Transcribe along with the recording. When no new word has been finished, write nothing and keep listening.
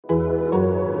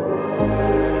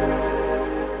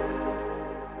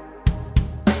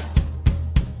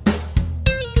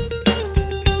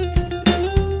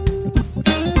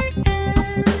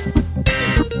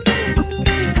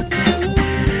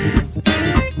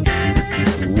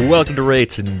Welcome to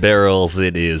Rates and Barrels.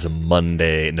 It is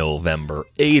Monday, November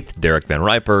 8th. Derek Van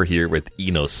Riper here with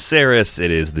Enos Saris.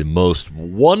 It is the most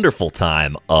wonderful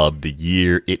time of the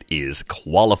year. It is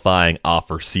qualifying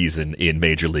offer season in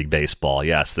Major League Baseball.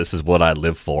 Yes, this is what I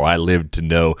live for. I live to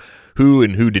know who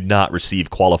and who did not receive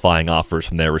qualifying offers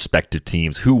from their respective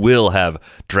teams, who will have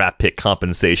draft pick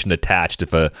compensation attached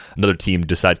if another team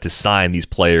decides to sign these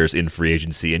players in free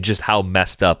agency, and just how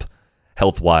messed up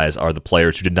health-wise are the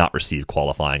players who did not receive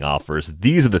qualifying offers.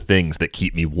 These are the things that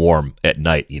keep me warm at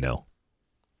night, you know.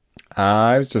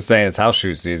 I was just saying it's house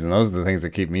shoe season. Those are the things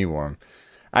that keep me warm.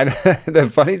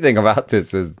 The funny thing about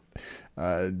this is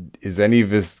any of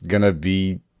this going to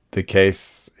be the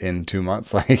case in 2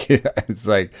 months? Like, it's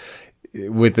like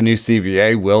with the new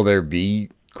CBA, will there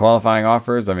be qualifying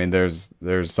offers? I mean, there's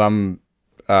some,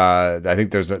 I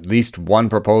think there's at least one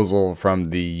proposal from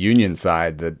the union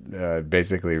side that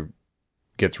basically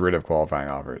gets rid of qualifying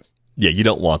offers. Yeah, you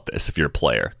don't want this if you're a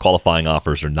player. Qualifying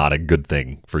offers are not a good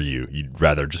thing for you. You'd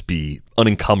rather just be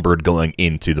unencumbered going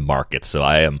into the market. So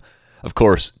I am, of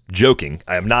course, joking.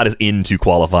 I am not as into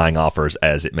qualifying offers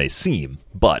as it may seem,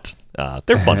 but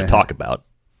they're fun to talk about.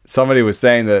 Somebody was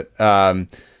saying that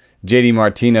JD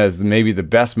Martinez, maybe the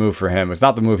best move for him. It's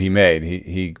not the move he made.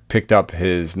 He picked up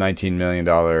his $19 million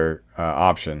player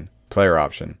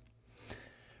option.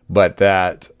 But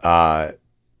that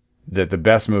the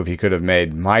best move he could have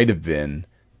made might have been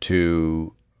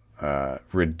to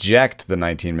reject the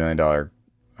 $19 million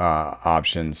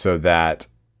option so that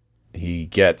he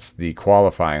gets the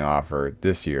qualifying offer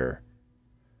this year,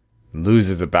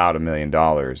 loses about $1 million,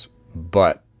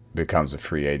 but becomes a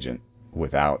free agent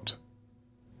without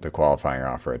the qualifying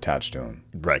offer attached to him.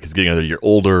 Right, because getting another year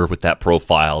older with that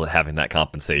profile, having that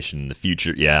compensation in the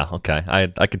future, yeah, okay,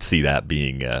 I could see that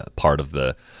being part of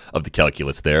the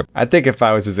calculus there. I think if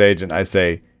I was his agent, I'd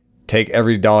say take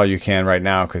every dollar you can right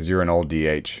now because you're an old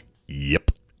DH. Yep,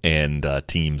 and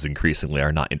teams increasingly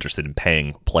are not interested in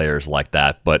paying players like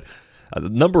that, but the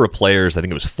number of players, I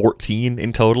think it was 14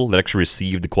 in total, that actually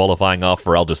received the qualifying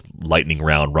offer. I'll just lightning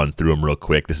round run through them real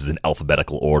quick. This is in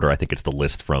alphabetical order. I think it's the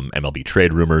list from MLB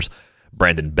Trade Rumors.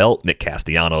 Brandon Belt, Nick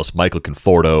Castellanos, Michael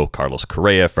Conforto, Carlos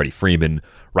Correa, Freddie Freeman,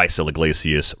 Raisel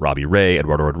Iglesias, Robbie Ray,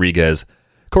 Eduardo Rodriguez,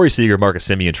 Corey Seager, Marcus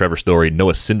Semien, Trevor Story,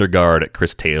 Noah Syndergaard,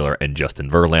 Chris Taylor, and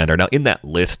Justin Verlander. Now, in that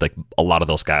list, like, a lot of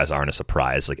those guys aren't a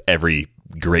surprise. Like, every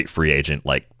great free agent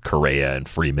like Correa and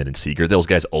Freeman and Seager, those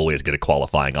guys always get a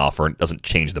qualifying offer, and it doesn't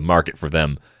change the market for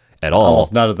them at all.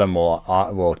 Almost none of them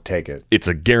will take it. It's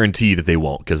a guarantee that they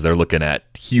won't, because they're looking at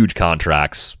huge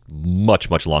contracts, much,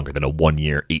 much longer than a 1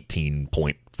 year,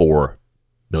 $18.4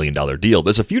 million deal.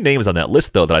 There's a few names on that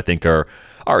list, though, that I think are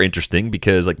interesting,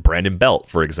 because like Brandon Belt,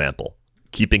 for example,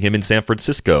 keeping him in San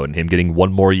Francisco and him getting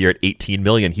 1 more year at $18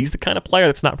 million. He's the kind of player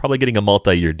that's not probably getting a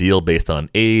multi-year deal based on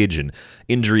age and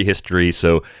injury history.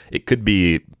 So it could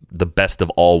be the best of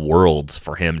all worlds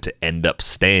for him to end up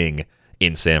staying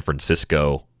in San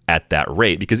Francisco at that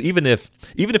rate. Because even if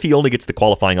he only gets the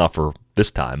qualifying offer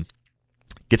this time,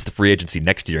 gets the free agency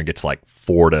next year and gets like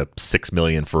 $4 to $6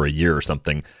 million for a year or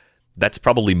something, that's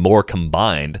probably more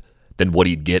combined than what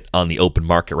he'd get on the open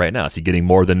market right now. Is he getting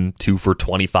more than 2 for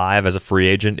 $25 as a free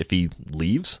agent if he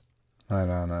leaves? I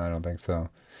don't know. I don't think so.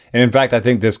 And in fact, I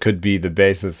think this could be the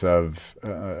basis of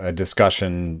a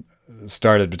discussion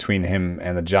started between him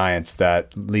and the Giants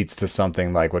that leads to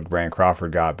something like what Brandon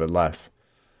Crawford got, but less.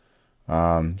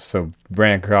 So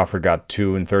Brandon Crawford got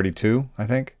 2 and 32, I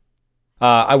think.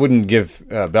 I wouldn't give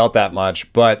Belt that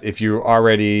much, but if you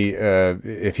already,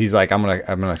 if he's like, I'm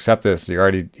gonna accept this, you're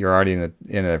already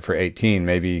in it for 18.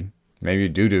 Maybe you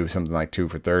do something like 2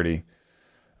 for 30,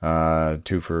 2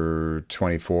 for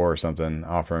 24 or something.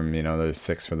 Offer him, the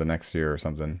 6 for the next year or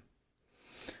something.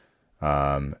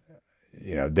 They've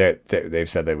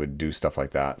said they would do stuff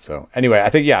like that. So anyway, I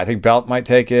think Belt might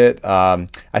take it. I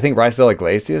think Raisel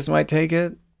Iglesias might take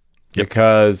it. Yep.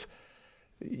 Because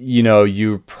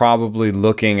you're probably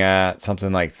looking at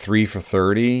something like 3 for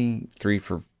 30, 3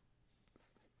 for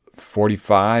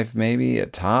 45, maybe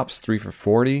at tops, 3 for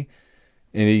 40.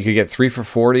 And you could get 3 for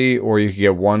 40, or you could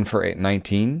get 1 for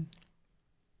 19.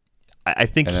 I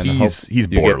think he's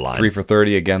borderline. 3 for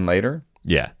 30 again later.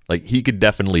 Yeah, like he could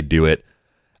definitely do it.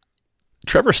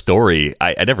 Trevor Story,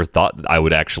 I never thought I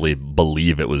would actually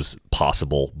believe it was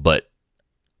possible, but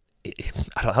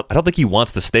I don't think he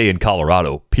wants to stay in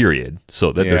Colorado, period.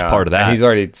 So there's part of that. And he's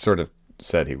already sort of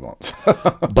said he won't.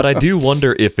 But I do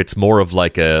wonder if it's more of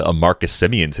like a Marcus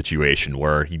Semien situation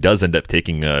where he does end up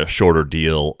taking a shorter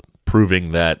deal,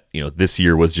 proving that this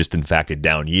year was just in fact a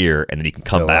down year, and then he can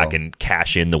come back and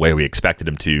cash in the way we expected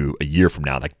him to a year from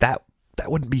now. Like that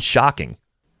wouldn't be shocking.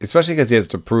 Especially because he has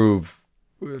to prove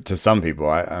to some people.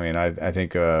 I mean, I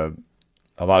think a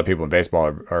lot of people in baseball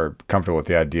are comfortable with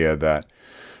the idea that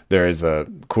there is a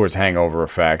Coors hangover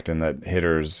effect, and that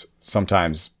hitters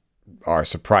sometimes are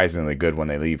surprisingly good when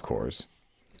they leave Coors.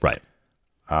 Right.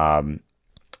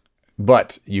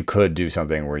 But you could do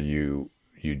something where you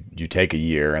take a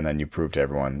year and then you prove to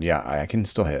everyone, yeah, I can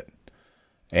still hit.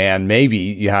 And maybe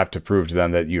you have to prove to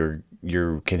them that you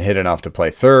can hit enough to play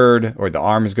third, or the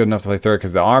arm is good enough to play third,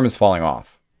 because the arm is falling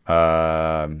off.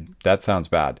 That sounds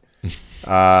bad.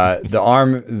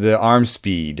 The arm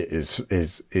speed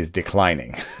is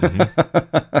declining.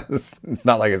 Mm-hmm. It's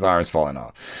not like his arm's falling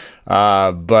off,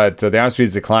 but the arm speed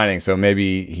is declining. So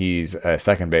maybe he's a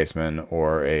second baseman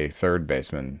or a third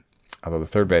baseman. Although the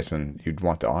third baseman, you'd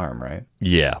want the arm, right?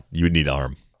 Yeah, you would need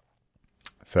arm.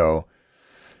 So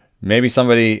maybe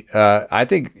somebody. I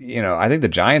think the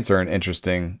Giants are an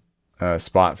interesting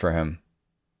spot for him.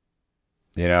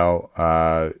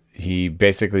 He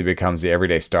basically becomes the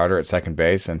everyday starter at second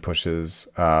base and pushes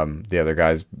the other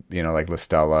guys, like La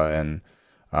Stella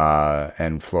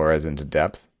and Flores into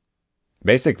depth.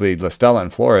 Basically, La Stella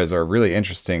and Flores are a really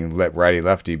interesting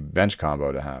righty-lefty bench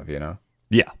combo to have,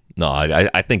 Yeah. No,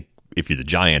 I think if you're the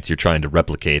Giants, you're trying to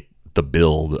replicate the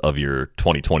build of your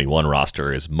 2021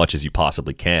 roster as much as you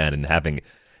possibly can, and having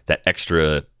that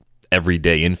extra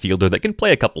everyday infielder that can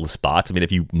play a couple of spots. I mean,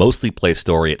 if you mostly play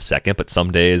Story at second, but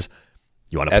some days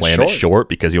you want to play him at short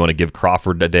because you want to give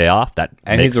Crawford a day off, that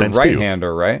makes sense too. And he's a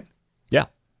right-hander, right? Yeah.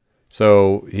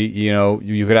 So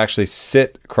you could actually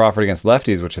sit Crawford against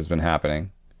lefties, which has been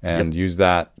happening, and use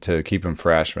that to keep him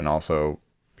fresh, and also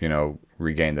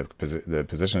regain the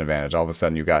position advantage. All of a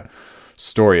sudden, you got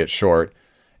Story at short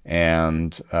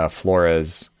and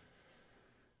Flores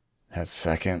at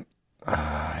second.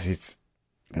 He's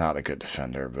not a good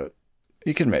defender, but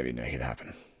you can maybe make it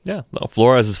happen. Yeah, no,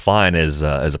 Flores is fine as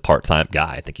a part-time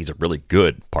guy. I think he's a really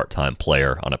good part-time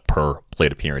player on a per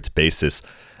plate appearance basis.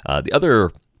 The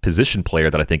other position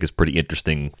player that I think is pretty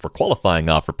interesting for qualifying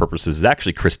offer purposes is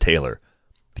actually Chris Taylor,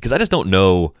 because I just don't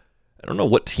know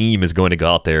what team is going to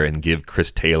go out there and give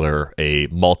Chris Taylor a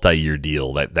multi-year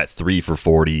deal, that 3 for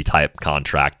 $40 type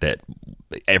contract that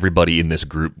everybody in this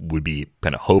group would be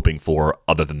kind of hoping for,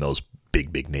 other than those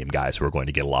big name guys who are going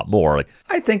to get a lot more.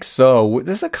 I think so.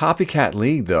 This is a copycat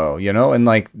league, though,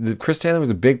 and Chris Taylor was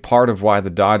a big part of why the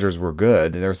Dodgers were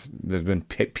good. There's been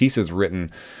pieces written,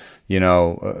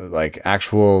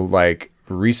 actual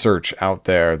research out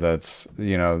there that's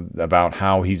about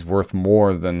how he's worth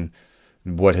more than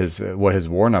what his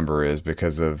WAR number is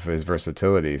because of his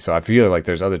versatility. So I feel like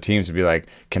there's other teams to be like,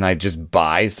 can I just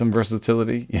buy some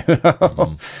versatility?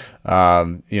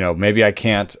 Mm-hmm. Maybe I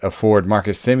can't afford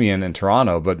Marcus Semien in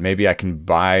Toronto, but maybe I can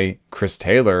buy Chris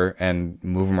Taylor and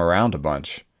move him around a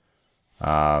bunch.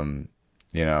 So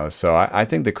I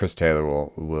think that Chris Taylor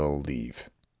will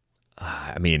leave.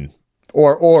 I mean,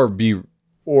 or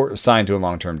signed to a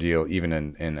long-term deal even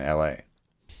in LA.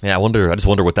 Yeah, I just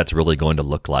wonder what that's really going to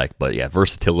look like. But yeah,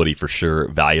 versatility for sure,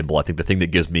 valuable. I think the thing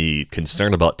that gives me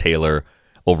concern about Taylor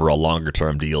over a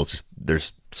longer-term deal is just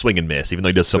there's swing and miss. Even though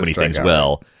he does so many things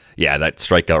well, rate. Yeah, that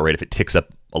strikeout rate, if it ticks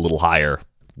up a little higher,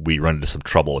 we run into some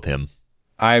trouble with him.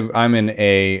 I'm in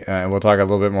we'll talk a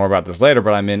little bit more about this later,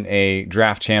 but I'm in a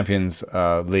draft champions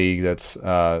league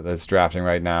that's drafting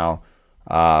right now.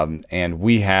 And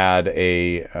we had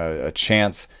a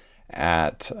chance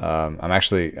at,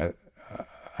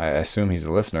 I assume he's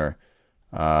a listener.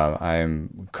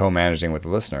 I'm co-managing with the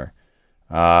listener.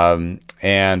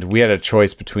 And we had a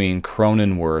choice between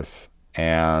Cronenworth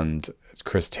and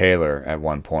Chris Taylor at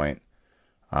one point.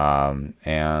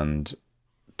 And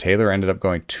Taylor ended up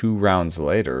going 2 rounds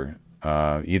later.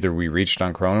 Either we reached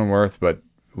on Cronenworth, but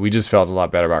we just felt a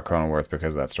lot better about Cronenworth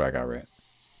because of that strikeout rate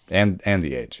and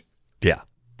the age. Yeah,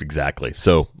 exactly.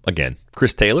 So again,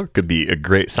 Chris Taylor could be a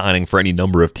great signing for any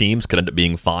number of teams, could end up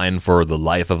being fine for the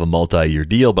life of a multi-year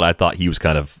deal, but I thought he was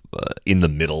kind of in the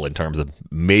middle in terms of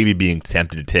maybe being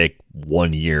tempted to take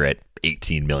 1 year at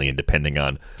 $18 million, depending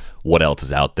on what else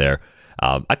is out there.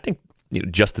 I think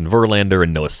Justin Verlander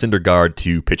and Noah Syndergaard,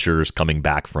 2 pitchers coming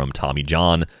back from Tommy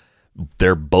John,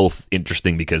 they're both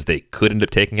interesting because they could end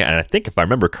up taking it. And I think if I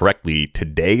remember correctly,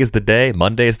 Monday is the day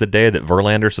that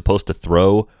Verlander's supposed to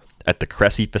throw at the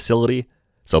Cressey facility.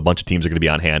 So a bunch of teams are going to be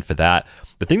on hand for that.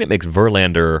 The thing that makes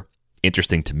Verlander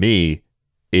interesting to me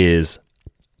is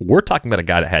we're talking about a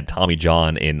guy that had Tommy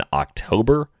John in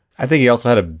October. I think he also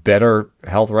had a better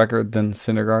health record than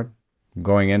Syndergaard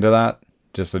going into that.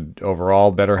 Just an overall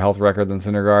better health record than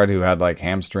Syndergaard, who had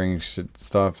hamstring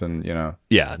stuff and,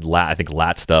 Yeah, I think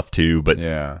lat stuff too. But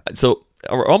yeah. So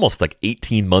we're almost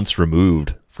 18 months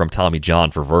removed from Tommy John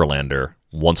for Verlander.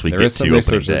 once we There get is some to opening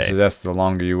research that day. suggests the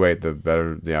longer you wait, the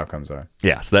better the outcomes are.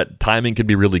 Yeah, so that timing could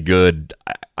be really good.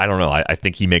 I don't know. I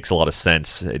think he makes a lot of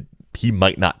sense. He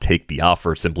might not take the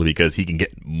offer simply because he can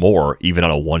get more even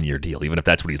on a 1-year deal, even if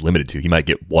that's what he's limited to. He might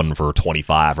get 1 for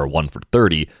 25 or 1 for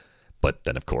 30, but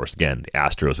then, of course, again, the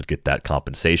Astros would get that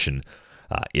compensation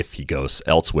if he goes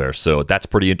elsewhere. So that's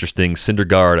pretty interesting.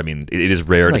 Syndergaard, I mean, it is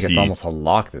rare I feel like to see. it's almost a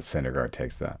lock that Syndergaard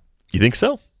takes that. You think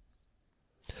so?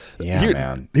 Yeah,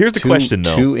 man. Here's the question,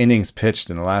 though. 2 innings pitched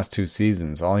in the last 2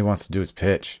 seasons. All he wants to do is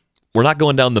pitch. We're not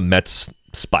going down the Mets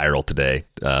spiral today.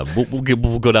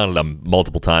 We'll go down them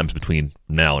multiple times between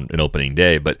now and opening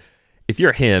day. But if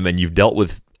you're him and you've dealt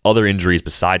with other injuries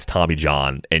besides Tommy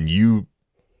John, and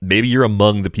maybe you're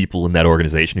among the people in that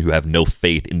organization who have no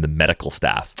faith in the medical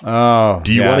staff. Oh,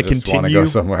 do you want to continue? Want to go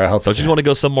somewhere else? Don't you just want to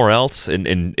go somewhere else? And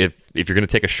if you're going to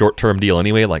take a short-term deal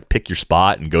anyway, like pick your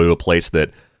spot and go to a place that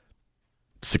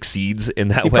succeeds in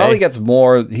that way. He probably gets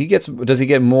more. Does he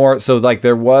get more? So like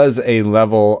there was a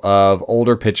level of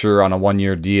older pitcher on a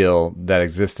 1-year deal that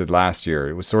existed last year.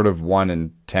 It was sort of 1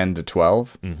 in 10 to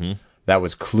 12. Mm-hmm. That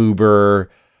was Kluber,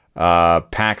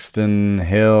 Paxton,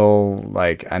 Hill.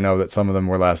 Like I know that some of them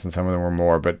were less and some of them were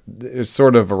more, but it was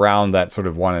sort of around that sort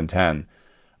of 1 in 10.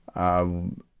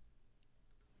 Syndergaard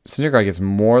gets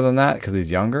more than that because he's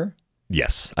younger.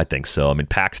 Yes, I think so. I mean,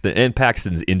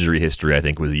 Paxton's injury history, I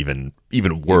think, was even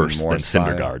worse than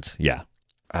Syndergaard's. Yeah,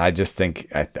 I just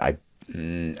think I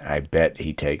bet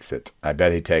he takes it.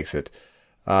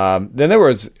 Then there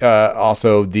was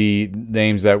also the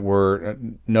names that were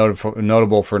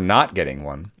notable for not getting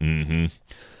one.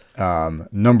 Mm-hmm.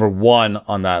 Number 1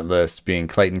 on that list being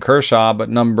Clayton Kershaw, but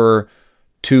number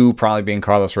 2 probably being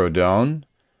Carlos Rodon.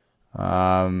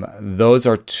 Those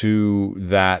are 2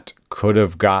 that could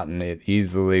have gotten it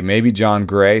easily. Maybe John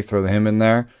Gray, throw him in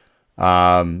there.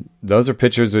 Those are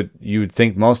pitchers that you would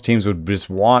think most teams would just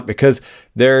want because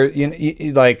they're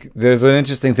like there's an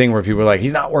interesting thing where people are like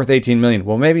he's not worth $18 million.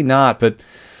 Well, maybe not, but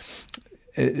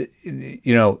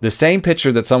the same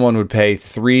pitcher that someone would pay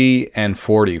 $3 and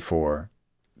 $40 for,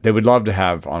 they would love to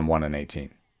have on 1 and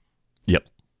 18. Yep.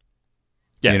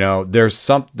 Yeah. There's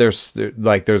a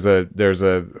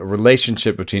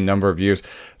relationship between number of years.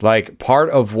 Like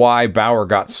part of why Bauer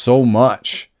got so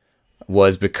much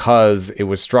was because it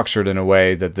was structured in a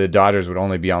way that the Dodgers would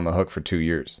only be on the hook for 2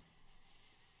 years.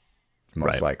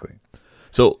 Most likely.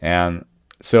 So I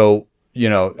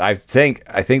think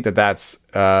that that's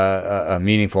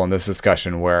meaningful in this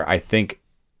discussion where I think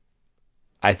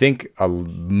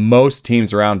most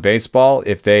teams around baseball,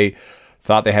 if they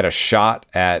thought they had a shot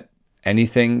at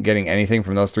getting anything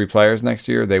from those 3 players next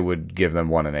year, they would give them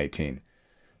 1 and 18.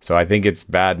 So I think it's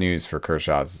bad news for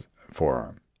Kershaw's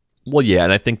forearm. Well, yeah,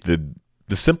 and I think the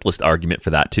simplest argument for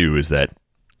that too is that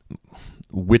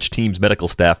which team's medical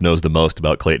staff knows the most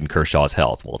about Clayton Kershaw's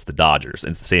health? Well, it's the Dodgers.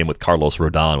 And it's the same with Carlos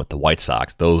Rodon with the White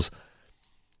Sox. Those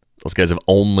guys have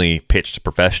only pitched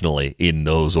professionally in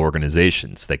those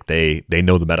organizations. Like they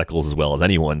know the medicals as well as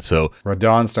anyone. So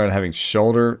Rodon started having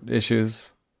shoulder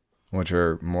issues, which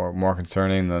are more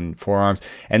concerning than forearms.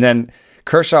 And then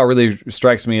Kershaw really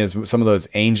strikes me as some of those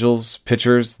Angels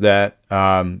pitchers that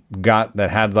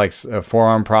had like a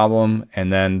forearm problem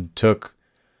and then took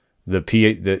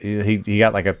he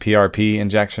got like a PRP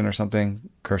injection or something.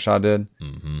 Kershaw did,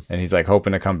 and he's like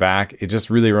hoping to come back. It just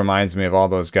really reminds me of all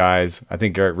those guys. I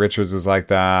think Garrett Richards was like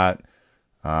that.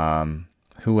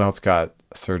 Who else got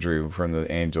surgery from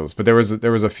the Angels? But there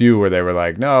was a few where they were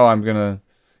like, no, I'm gonna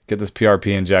get this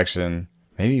PRP injection.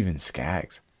 Maybe even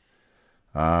Skaggs.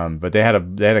 But they had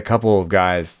a couple of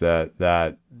guys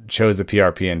that chose the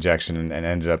PRP injection and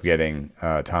ended up getting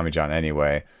Tommy John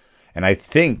anyway. And I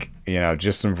think,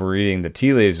 just from reading the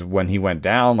tea leaves when he went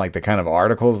down, like the kind of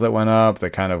articles that went up,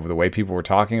 the way people were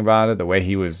talking about it, the way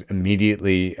he was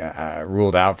immediately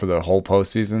ruled out for the whole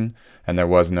postseason, and there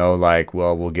was no like,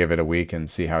 well, we'll give it a week and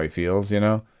see how he feels.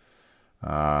 I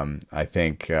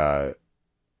think I'm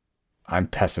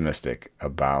pessimistic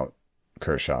about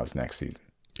Kershaw's next season.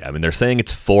 Yeah, I mean, they're saying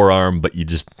it's forearm, but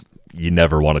you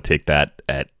never want to take that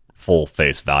at full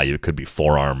face value. It could be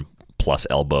forearm plus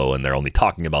elbow, and they're only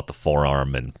talking about the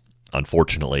forearm. And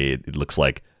unfortunately, it looks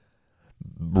like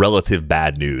relative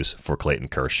bad news for Clayton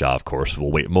Kershaw. Of course,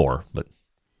 we'll wait more. But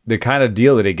the kind of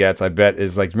deal that he gets, I bet,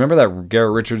 is like, remember that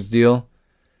Garrett Richards deal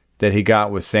that he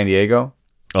got with San Diego?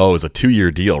 Oh, it was a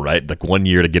 2-year deal, right? Like 1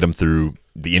 year to get him through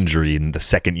the injury, and the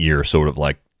second year sort of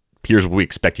like, here's what we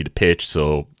expect you to pitch.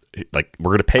 So like, we're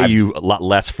going to pay you a lot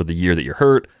less for the year that you're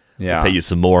hurt. Yeah. We'll pay you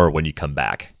some more when you come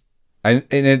back. And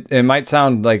it might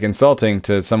sound like insulting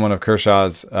to someone of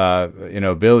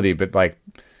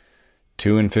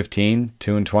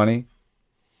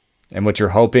And what you're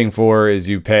hoping for is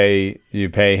you pay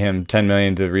him $10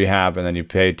 million to rehab, and then you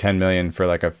pay $10 million for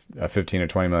like a $15 or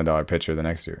 $20 million pitcher the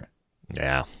next year.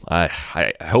 Yeah,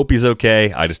 I hope he's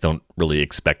okay. I just don't really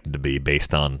expect him to be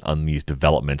based on these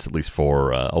developments, at least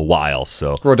for a while.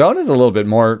 So Rodon is a little bit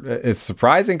more. It's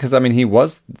surprising because I mean he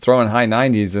was throwing high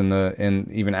 90s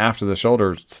in even after the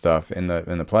shoulder stuff in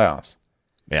the playoffs.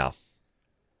 Yeah.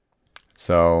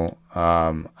 So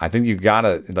I think you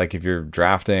gotta, like, if you're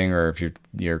drafting or if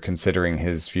you're considering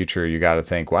his future, you gotta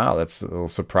think, wow, that's a little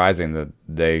surprising that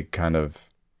they kind of,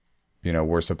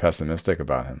 were so pessimistic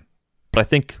about him. But I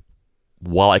think,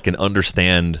 while I can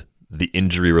understand the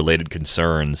injury-related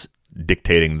concerns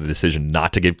dictating the decision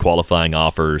not to give qualifying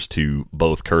offers to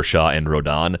both Kershaw and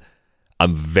Rodon,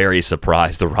 I'm very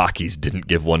surprised the Rockies didn't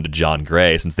give one to Jon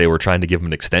Gray, since they were trying to give him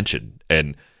an extension.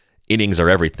 And innings are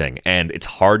everything, and it's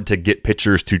hard to get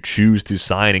pitchers to choose to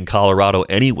sign in Colorado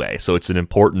anyway. So it's an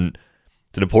important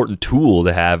tool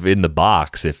to have in the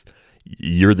box if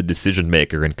you're the decision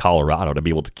maker in Colorado, to be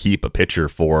able to keep a pitcher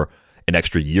for an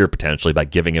extra year potentially by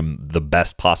giving him the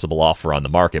best possible offer on the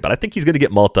market. But I think he's going to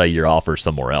get multi-year offers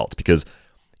somewhere else, because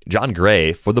Jon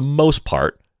Gray, for the most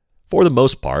part,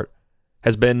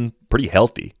 has been pretty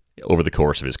healthy over the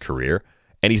course of his career.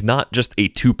 And he's not just a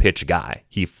 2-pitch guy.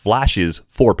 He flashes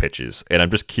 4 pitches. And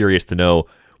I'm just curious to know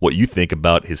what you think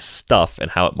about his stuff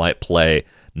and how it might play,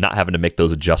 not having to make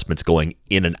those adjustments going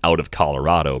in and out of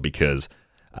Colorado, because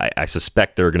I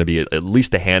suspect there are going to be at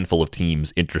least a handful of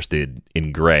teams interested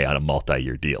in Gray on a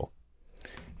multi-year deal.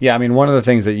 Yeah, I mean, one of the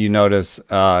things that you notice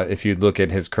if you look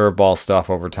at his curveball stuff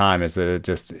over time is that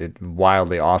it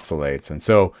wildly oscillates. And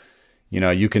so,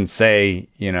 you can say,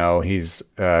 he's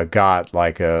got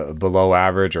like a below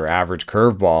average or average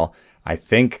curveball. I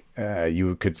think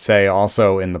you could say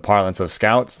also in the parlance of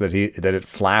scouts that it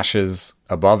flashes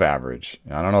above average.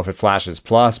 I don't know if it flashes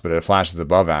plus, but it flashes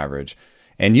above average.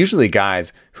 And usually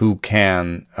guys who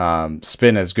can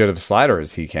spin as good of a slider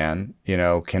as he can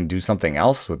do something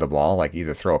else with the ball, like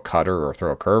either throw a cutter or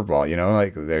throw a curveball.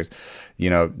 Like there's,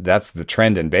 that's the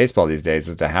trend in baseball these days,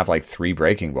 is to have like 3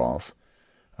 breaking balls,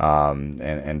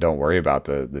 and don't worry about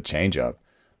the changeup.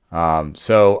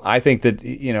 So I think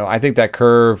that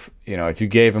curve, if you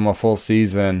gave him a full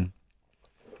season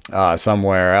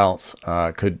somewhere else,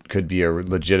 could be a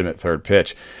legitimate third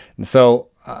pitch. And so,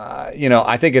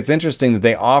 I think it's interesting that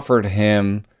they offered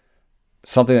him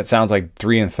something that sounds like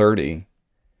 3-30.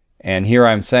 And here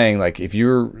I'm saying, like, if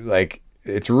you're like,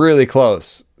 it's really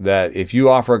close that if you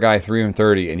offer a guy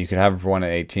 3-30 and you can have him for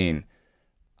 1-18,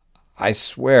 I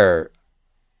swear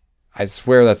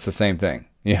that's the same thing,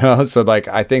 So like,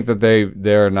 I think that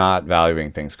they're not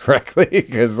valuing things correctly,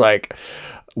 because like,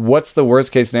 what's the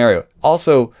worst case scenario?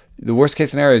 Also, the worst case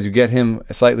scenario is you get him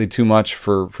slightly too much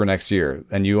for next year,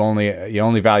 and you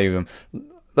only value him.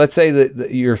 Let's say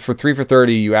that you're for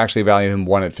 3-30, you actually value him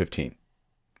 1-15,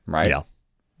 right? Yeah.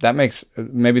 That makes,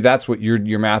 maybe that's what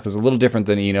your math is a little different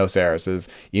than Eno Sarris's.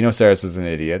 Eno Sarris is an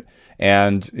idiot,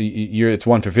 and it's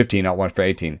 1-15, not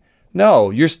 1-18.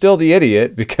 No, you're still the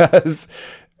idiot, because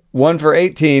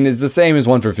 1-18 is the same as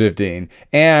 1-15,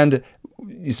 and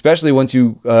especially once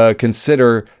you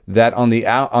consider that on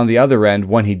the other end,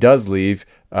 when he does leave,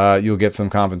 you'll get some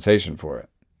compensation for it,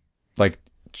 like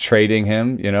trading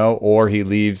him, or he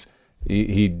leaves.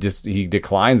 He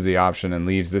declines the option and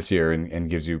leaves this year and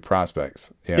gives you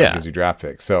prospects, gives you draft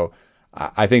picks. So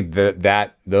I think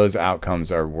that those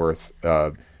outcomes are worth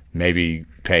maybe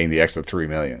paying the extra $3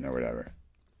 million or whatever.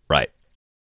 Right.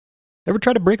 Ever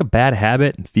try to break a bad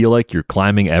habit and feel like you're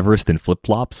climbing Everest in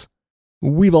flip-flops?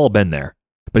 We've all been there.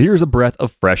 But here's a breath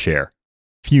of fresh air.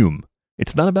 Fume.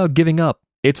 It's not about giving up.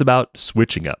 It's about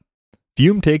switching up.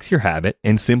 Fume takes your habit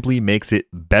and simply makes it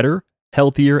better,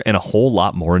 healthier, and a whole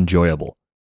lot more enjoyable.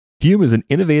 Fume is an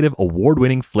innovative,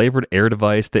 award-winning flavored air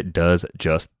device that does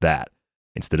just that.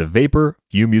 Instead of vapor,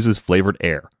 Fume uses flavored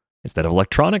air. Instead of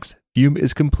electronics, Fume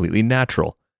is completely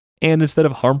natural. And instead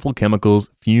of harmful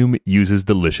chemicals, Fume uses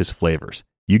delicious flavors.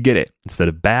 You get it. Instead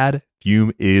of bad,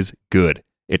 Fume is good.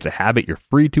 It's a habit you're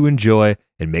free to enjoy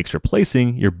and makes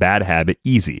replacing your bad habit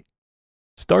easy.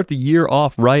 Start the year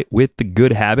off right with the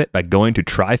good habit by going to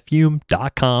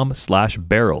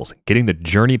tryfume.com/barrels, getting the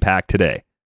Journey Pack today.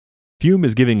 Fume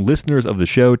is giving listeners of the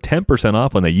show 10%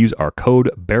 off when they use our code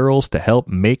BARRELS to help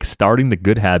make starting the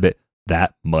good habit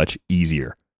that much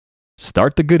easier.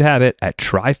 Start the good habit at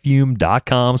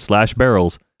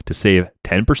tryfume.com/barrels to save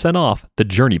 10% off the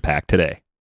Journey Pack today.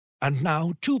 And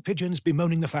now, two pigeons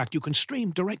bemoaning the fact you can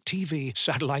stream DirecTV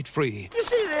satellite-free. You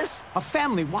see this? A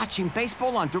family watching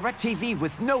baseball on DirecTV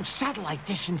with no satellite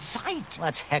dish in sight.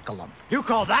 Let's heckle them. You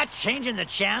call that changing the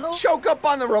channel? Choke up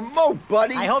on the remote,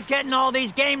 buddy. I hope getting all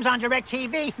these games on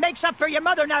DirecTV makes up for your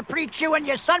mother not pre-chewing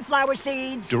your sunflower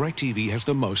seeds. DirecTV has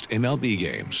the most MLB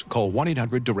games. Call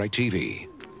 1-800-DirecTV.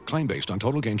 Claim based on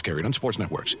total games carried on sports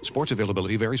networks. Sports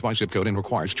availability varies by zip code and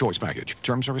requires choice package.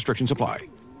 Terms and restrictions apply.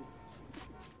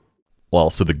 Well,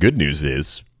 so the good news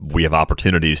is we have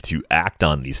opportunities to act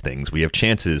on these things. We have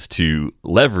chances to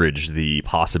leverage the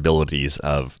possibilities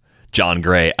of Jon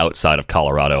Gray outside of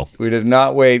Colorado. We did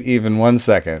not wait even 1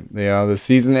 second. You know, the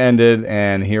season ended,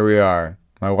 and here we are.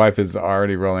 My wife is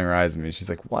already rolling her eyes at me. She's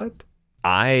like, what?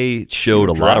 I showed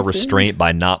a lot of restraint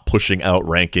by not pushing out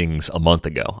rankings a month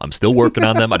ago. I'm still working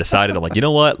on them. I decided, I'm like, you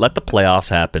know what? Let the playoffs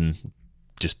happen.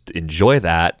 Just enjoy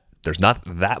that. There's not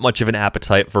that much of an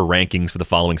appetite for rankings for the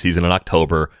following season in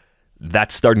October.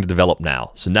 That's starting to develop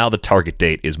now. So now the target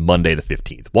date is Monday the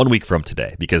 15th, 1 week from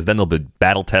today, because then they'll be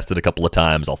battle tested a couple of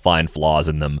times. I'll find flaws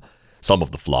in them, some of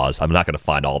the flaws. I'm not going to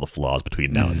find all the flaws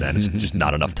between now and then. It's just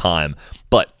not enough time.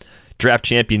 But Draft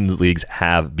Champions Leagues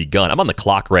have begun. I'm on the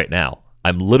clock right now.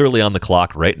 I'm literally on the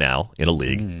clock right now in a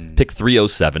league. Pick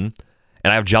 307,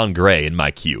 and I have Jon Gray in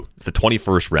my queue. It's the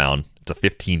 21st round. It's a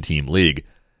 15-team league.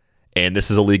 And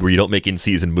this is a league where you don't make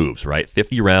in-season moves, right?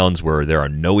 50 rounds where there are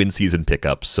no in-season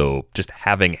pickups, so just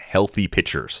having healthy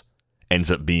pitchers ends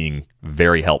up being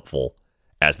very helpful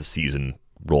as the season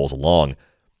rolls along.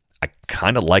 I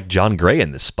kind of like Jon Gray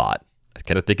in this spot. I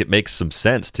kind of think it makes some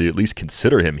sense to at least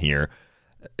consider him here.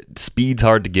 Speed's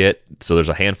hard to get, so there's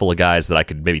a handful of guys that I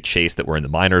could maybe chase that were in the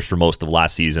minors for most of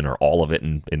last season, or all of it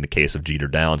in the case of Jeter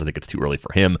Downs. I think it's too early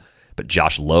for him. But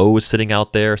Josh Lowe is sitting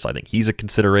out there, so I think he's a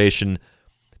consideration.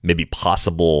 Maybe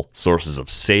possible sources of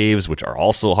saves, which are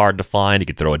also hard to find. You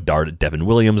could throw a dart at Devin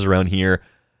Williams around here.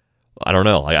 I don't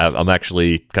know. I'm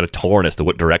actually kind of torn as to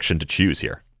what direction to choose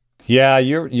here. Yeah,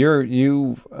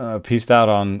 you pieced out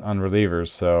on relievers,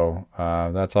 so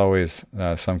that's always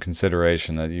some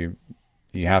consideration that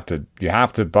you have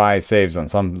to buy saves on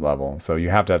some level. So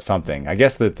you have to have something. I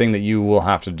guess the thing that you will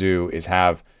have to do is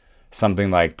have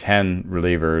something like 10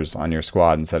 relievers on your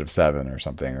squad instead of 7 or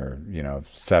something, or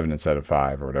 7 instead of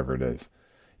 5 or whatever it is.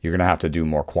 You're going to have to do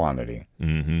more quantity.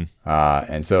 Mm-hmm.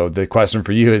 And so the question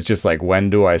for you is just like, when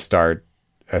do I start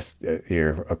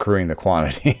accruing the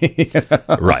quantity?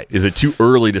 Right. Is it too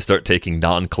early to start taking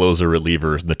non-closer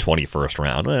relievers in the 21st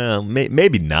round? Well,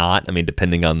 maybe not. I mean,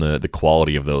 depending on the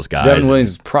quality of those guys. Devin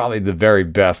Williams is probably the very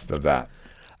best of that.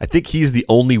 I think he's the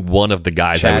only one of the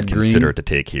guys Chad I would consider to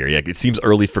take here. Yeah, it seems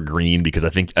early for Green because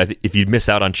I think if you miss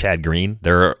out on Chad Green,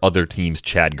 there are other teams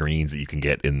Chad Greens that you can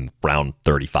get in round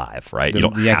 35, right?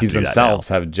 The Yankees themselves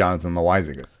have Jonathan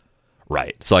Loáisiga.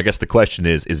 Right. So I guess the question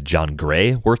is Jon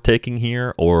Gray worth taking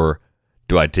here, or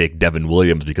do I take Devin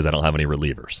Williams because I don't have any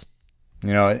relievers?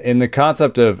 In the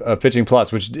concept of pitching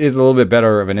plus, which is a little bit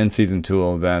better of an in-season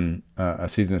tool than a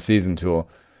season-to-season tool,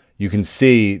 you can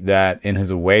see that in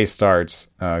his away starts,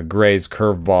 Gray's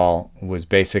curveball was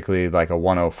basically like a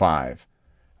 105.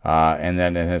 And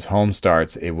then in his home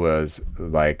starts, it was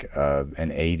like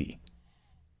an 80.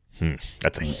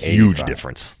 That's a huge 85.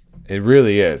 difference. It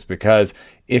really is, because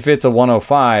if it's a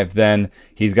 105, then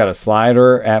he's got a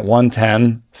slider at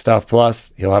 110 stuff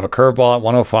plus. He'll have a curveball at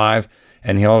 105,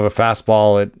 and he'll have a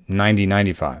fastball at 90,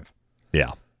 95.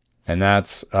 Yeah. And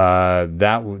that's an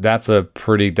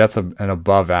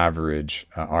above average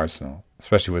arsenal,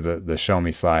 especially with the show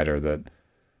me slider the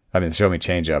show me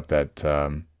changeup that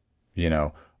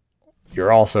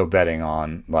you're also betting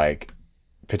on like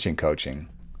pitching coaching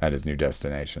at his new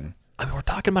destination. I mean, we're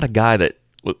talking about a guy that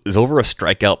is over a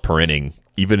strikeout per inning,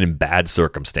 even in bad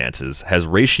circumstances, has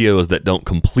ratios that don't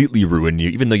completely ruin you,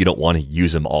 even though you don't want to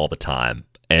use him all the time.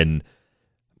 And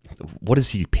what is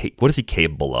he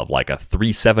capable of? Like a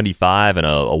 375 and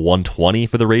a 120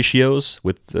 for the ratios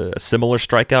with a similar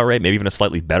strikeout rate, maybe even a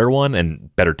slightly better one,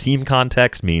 and better team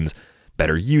context means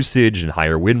better usage and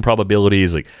higher win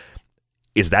probabilities. Like,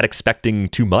 is that expecting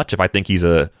too much if I think he's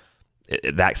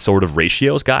that sort of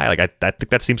ratios guy? Like, I think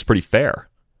that seems pretty fair.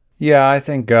 Yeah, I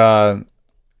think I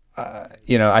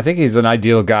think he's an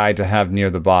ideal guy to have near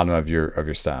the bottom of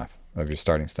your staff, of your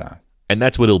starting staff. And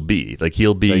that's what he'll be. Like,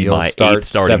 he'll be my start 8th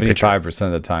starting 75%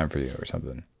 of the time for you or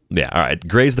something. Yeah, all right.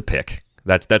 Gray's the pick.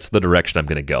 That's the direction I'm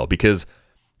going to go, because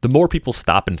the more people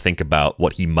stop and think about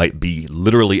what he might be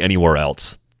literally anywhere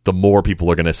else, the more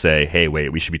people are going to say, hey,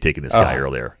 wait, we should be taking this guy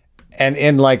earlier. And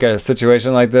in like a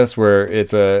situation like this where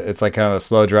it's like kind of a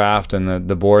slow draft and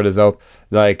the board is open,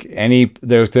 like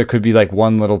there could be like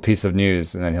one little piece of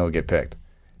news and then he'll get picked.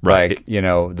 Right.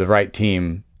 Like, the right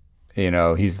team,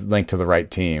 he's linked to the right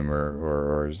team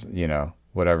or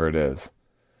whatever it is.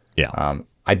 Yeah.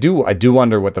 I do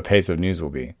wonder what the pace of news will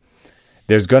be.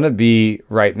 There's going to be,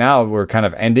 right now, we're kind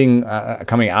of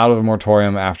coming out of the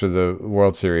moratorium after the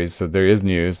World Series. So there is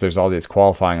news. There's all this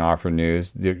qualifying offer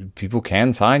news. People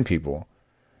can sign people.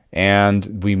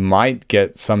 And we might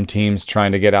get some teams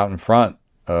trying to get out in front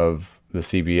of the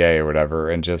CBA or whatever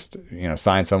and just,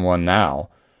 sign someone now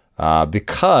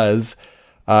because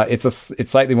it's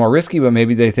slightly more risky, but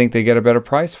maybe they think they get a better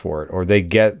price for it, or they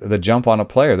get the jump on a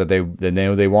player that they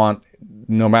know they want,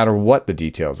 no matter what the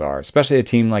details are, especially a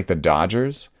team like the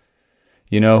Dodgers,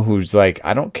 who's like,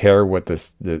 I don't care what the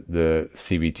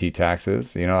CBT tax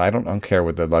is. I don't care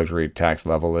what the luxury tax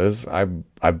level is.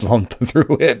 I've blown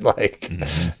through it. Like,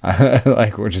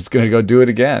 like we're just going to go do it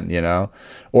again,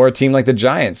 or a team like the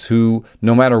Giants, who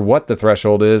no matter what the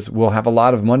threshold is, will have a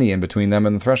lot of money in between them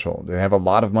and the threshold. They have a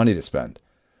lot of money to spend.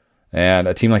 And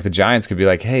a team like the Giants could be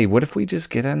like, hey, what if we just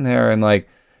get in there and like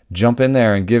jump in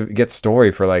there and get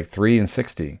Story for like $3 and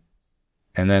 $60,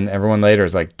 and then everyone later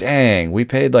is like, dang, we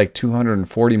paid like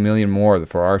 $240 million more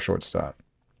for our shortstop.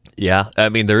 Yeah, I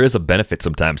mean, there is a benefit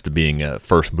sometimes to being a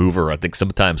first mover. I think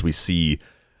sometimes we see,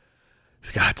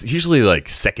 it's usually like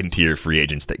second tier free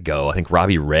agents that go. I think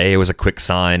Robbie Ray was a quick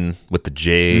sign with the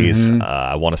Jays.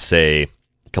 I want to say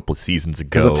a couple of seasons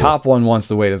ago. The top one wants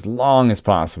to wait as long as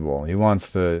possible. He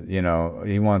wants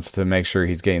to make sure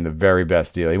he's getting the very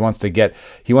best deal. He wants to get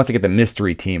the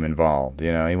mystery team involved. He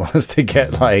wants to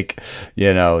get like,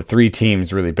 3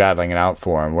 teams really battling it out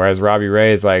for him. Whereas Robbie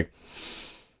Ray is like,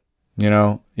 a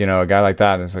guy like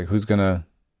that is like, who's gonna,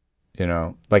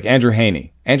 like Andrew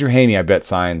Haney. Andrew Haney, I bet,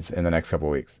 signs in the next couple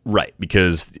of weeks. Right,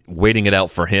 because waiting it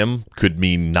out for him could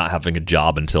mean not having a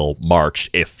job until March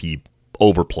if he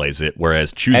overplays it,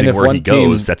 whereas choosing where he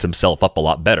goes sets himself up a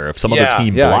lot better. If some other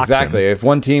team blocks exactly. him. If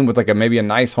one team with like maybe a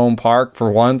nice home park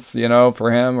for once,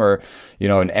 for him, or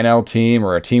an NL team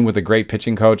or a team with a great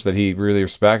pitching coach that he really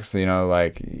respects, he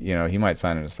might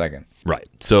sign in a second. Right.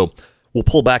 So we'll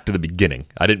pull back to the beginning.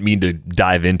 I didn't mean to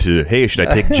dive into, hey, should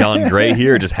I take Jon Gray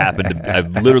here? It just happened to, I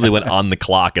literally went on the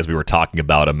clock as we were talking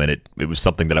about him, and it was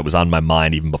something that was on my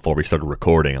mind even before we started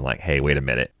recording. I'm like, hey, wait a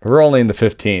minute. We're only in the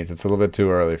 15th. It's a little bit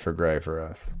too early for Gray for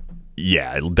us.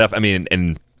 Yeah,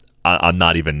 and I'm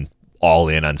not even all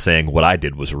in on saying what I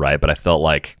did was right, but I felt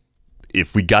like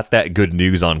if we got that good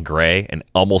news on Gray, and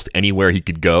almost anywhere he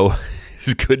could go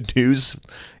is good news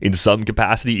in some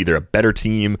capacity, either a better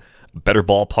team, better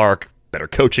ballpark, better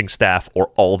coaching staff,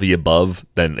 or all the above,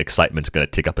 then excitement's going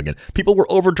to tick up again. People were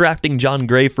overdrafting Jon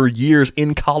Gray for years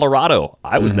in Colorado.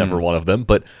 I was never one of them,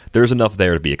 but there's enough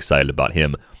there to be excited about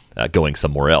him going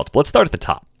somewhere else. But let's start at the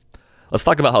top. Let's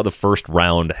talk about how the first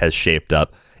round has shaped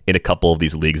up in a couple of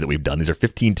these leagues that we've done. These are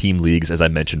 15-team leagues, as I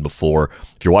mentioned before.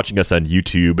 If you're watching us on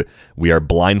YouTube, we are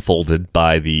blindfolded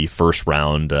by the first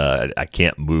round. I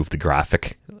can't move the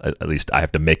graphic. At least I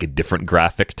have to make a different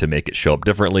graphic to make it show up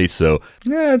differently. So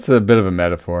yeah, it's a bit of a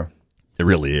metaphor. It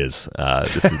really is.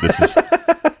 This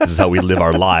is how we live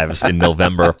our lives in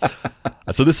November.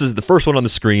 So this is the first one on the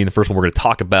screen. The first one we're going to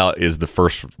talk about is the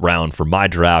first round for my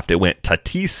draft. It went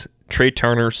Tatis, Trey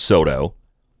Turner, Soto,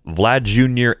 Vlad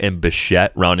Jr., and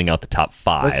Bichette rounding out the top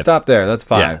 5. Let's stop there. That's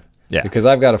 5. Yeah. Because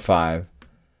I've got a 5.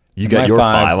 You got your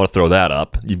 5. I want to throw that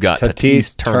up. You've got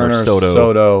Tatis, Turner,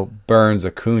 Soto, Burns,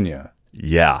 Acuna.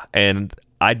 Yeah, and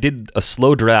I did a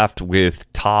slow draft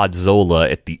with Todd Zola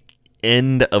at the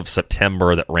end of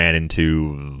September that ran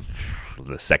into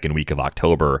the second week of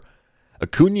October.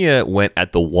 Acuna went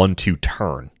at the 1-2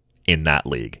 turn in that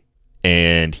league,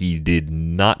 and he did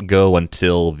not go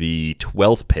until the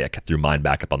 12th pick. I threw mine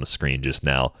back up on the screen just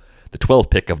now. The 12th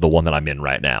pick of the one that I'm in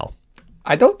right now.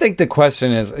 I don't think the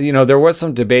question is, there was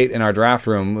some debate in our draft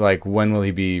room, like when will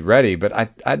he be ready? But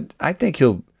I think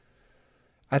he'll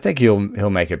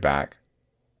make it back.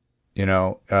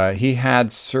 He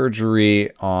had surgery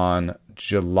on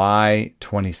July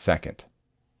 22nd.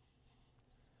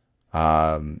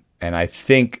 And I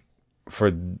think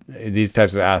for these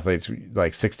types of athletes,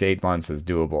 like 6 to 8 months is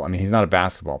doable. I mean, he's not a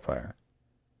basketball player.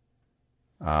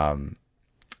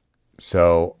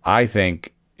 So I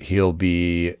think he'll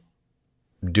be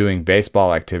doing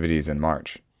baseball activities in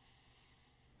March.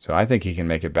 So I think he can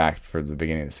make it back for the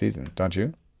beginning of the season, don't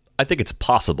you? I think it's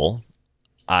possible.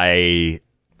 You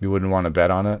wouldn't want to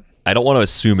bet on it? I don't want to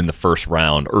assume in the first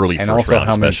round, early and first also, round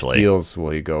especially. how many steals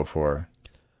will he go for?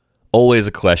 Always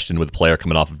a question with a player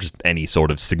coming off of just any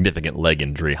sort of significant leg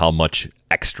injury. How much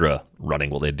extra running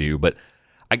will they do? But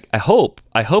I hope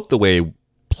the way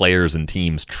players and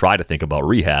teams try to think about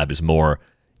rehab is more,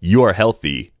 you are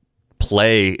healthy,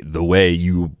 play the way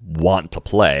you want to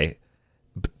play,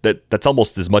 but that's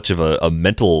almost as much of a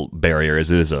mental barrier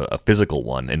as it is a physical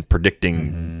one. And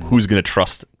predicting who's going to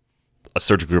trust a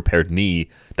surgically repaired knee,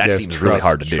 that seems really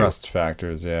hard to do. Trust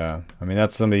factors, yeah. I mean,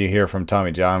 that's something you hear from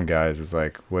Tommy John guys, is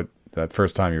like, what, that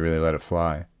first time you really let it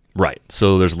fly. Right.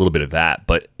 So there's a little bit of that,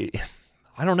 but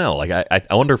I don't know. Like, I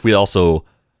wonder if we also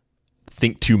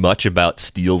think too much about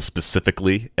steals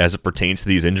specifically as it pertains to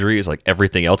these injuries. Like,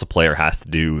 everything else a player has to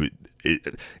do,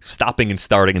 stopping and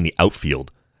starting in the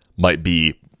outfield might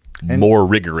be more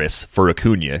rigorous for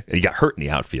Acuna. He got hurt in the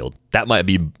outfield. That might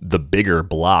be the bigger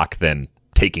block than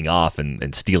taking off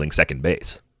and stealing second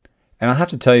base. And I'll have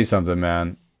to tell you something,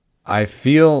 man. I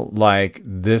feel like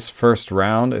this first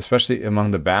round, especially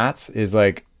among the bats,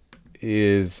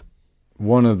 is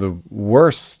one of the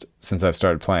worst since I've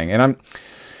started playing. And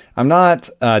I'm not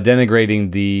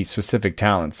denigrating the specific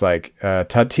talents. Like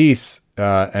Tatis,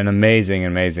 an amazing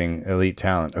elite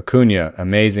talent. Acuna,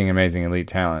 amazing elite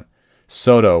talent.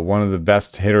 Soto, one of the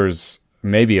best hitters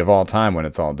maybe of all time when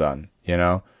it's all done, you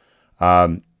know?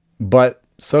 But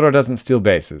Soto doesn't steal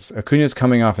bases. Acuna's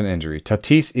coming off an injury.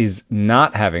 Tatis is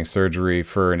not having surgery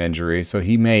for an injury, so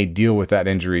he may deal with that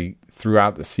injury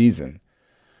throughout the season.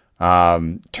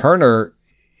 Turner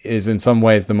is in some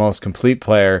ways the most complete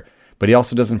player, but he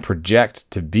also doesn't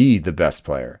project to be the best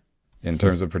player in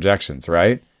terms of projections,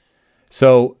 right?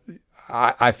 So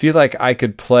I feel like I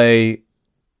could play...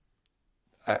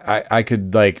 I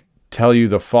could like tell you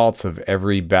the faults of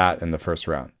every bat in the first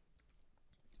round.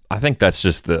 I think that's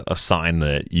just a sign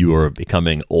that you are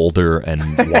becoming older and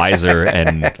wiser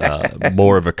and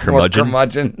more of a curmudgeon.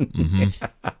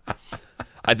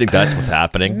 I think that's what's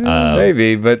happening.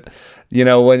 Maybe, but you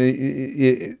know, when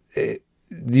you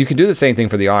can do the same thing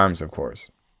for the arms, of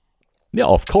course. Yeah,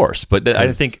 of course. But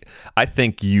I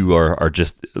think you are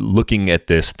just looking at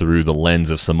this through the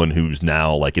lens of someone who's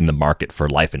now like in the market for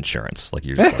life insurance. Like,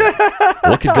 you're just like,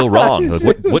 what could go wrong?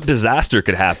 Like, what disaster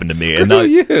could happen to me? Screw and now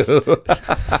you.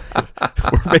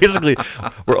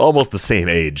 we're almost the same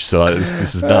age, so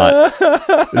this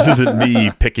isn't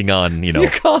me picking on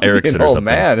Erickson or something.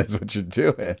 Man, is what you're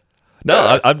doing.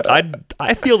 No,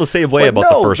 I feel the same way about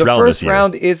the first round this year. The first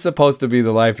round is supposed to be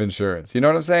the life insurance. You know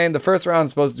what I'm saying? The first round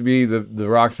is supposed to be the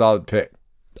rock solid pick.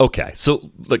 Okay, so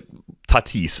like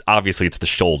Tatis, obviously it's the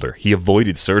shoulder. He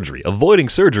avoided surgery. Avoiding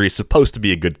surgery is supposed to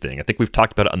be a good thing. I think we've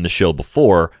talked about it on the show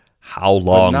before. How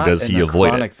long does he avoid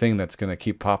it? Chronic thing that's going to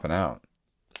keep popping out.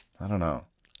 I don't know.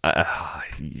 I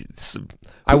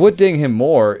would ding him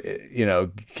more,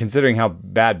 considering how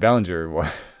bad Bellinger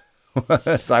was.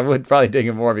 I would probably dig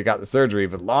him more if he got the surgery,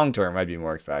 but long term, I'd be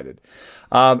more excited.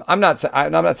 I'm not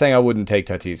saying I wouldn't take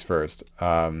Tatis first.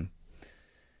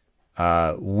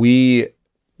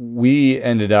 We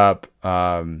ended up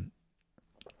in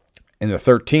the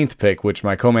 13th pick, which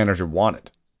my co-manager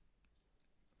wanted.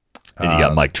 And you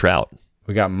got Mike Trout.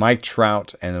 We got Mike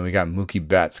Trout, and then we got Mookie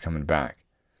Betts coming back.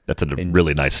 That's a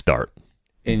really nice start.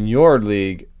 In your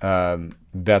league,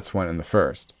 Betts went in the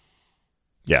first.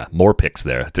 Yeah, more picks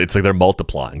there. It's like they're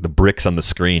multiplying. The bricks on the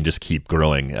screen just keep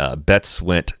growing. Betts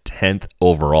went 10th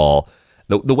overall.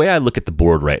 The way I look at the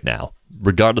board right now,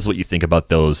 regardless of what you think about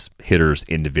those hitters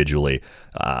individually,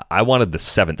 I wanted the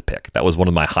 7th pick. That was one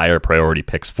of my higher priority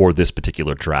picks for this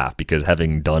particular draft, because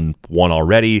having done one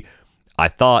already, I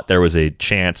thought there was a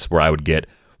chance where I would get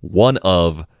one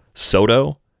of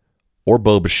Soto or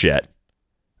Bo Bichette,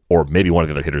 or maybe one of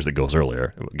the other hitters that goes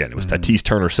earlier. Again, it was Tatis,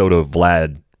 Turner, Soto,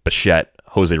 Vlad, Bichette,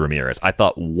 Jose Ramirez. I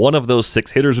thought one of those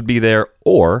 6 hitters would be there,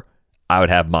 or I would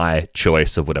have my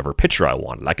choice of whatever pitcher I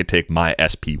wanted. I could take my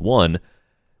SP1,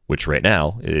 which right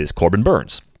now is Corbin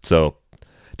Burns. So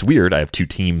it's weird. I have 2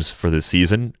 teams for this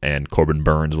season, and Corbin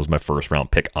Burns was my first round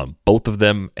pick on both of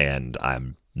them, and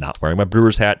I'm not wearing my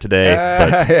Brewers hat today.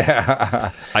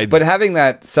 But having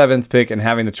that 7th pick and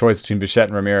having the choice between Bichette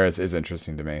and Ramirez is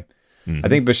interesting to me. Mm-hmm. I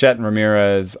think Bichette and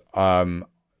Ramirez,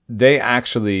 they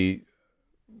actually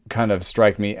kind of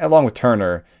strike me, along with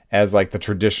Turner, as like the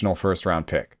traditional first round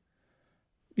pick.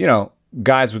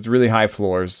 Guys with really high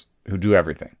floors who do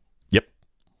everything. Yep.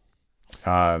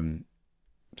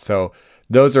 So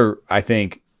those are, I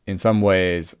think, in some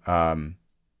ways,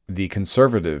 the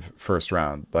conservative first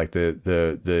round, like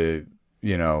the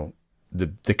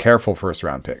careful first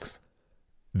round picks.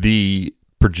 The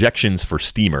projections for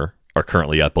Steamer are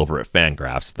currently up over at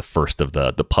Fangraphs, the first of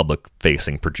the public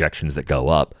facing projections that go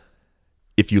up.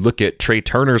 If you look at Trey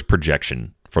Turner's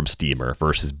projection from Steamer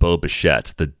versus Bo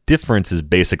Bichette's, the difference is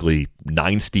basically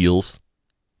 9 steals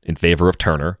in favor of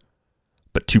Turner,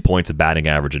 but 2 points of batting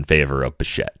average in favor of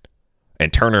Bichette.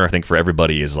 And Turner, I think for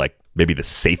everybody, is like maybe the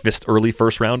safest early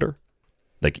first rounder.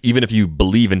 Like, even if you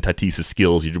believe in Tatis's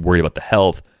skills, you worry about the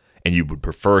health, and you would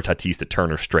prefer Tatis to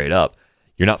Turner straight up,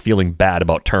 you're not feeling bad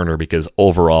about Turner because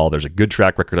overall there's a good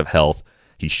track record of health.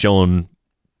 He's shown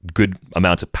good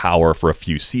amounts of power for a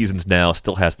few seasons now,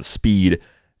 still has the speed.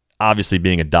 Obviously,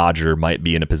 being a Dodger might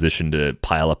be in a position to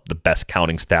pile up the best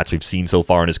counting stats we've seen so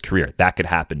far in his career. That could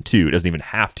happen too. It doesn't even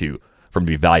have to for him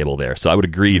to be valuable there. So I would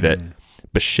agree that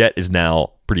Bichette is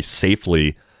now pretty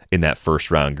safely in that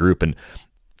first round group. And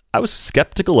I was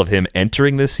skeptical of him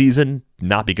entering this season,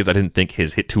 not because I didn't think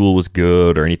his hit tool was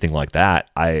good or anything like that.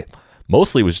 I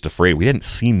mostly was just afraid we hadn't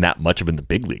seen that much of him in the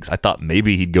big leagues. I thought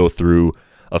maybe he'd go through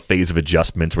a phase of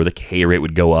adjustments where the K rate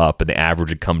would go up and the average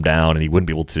would come down, and he wouldn't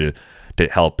be able to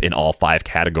help in all 5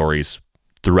 categories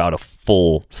throughout a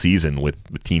full season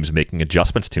with teams making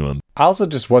adjustments to him. I also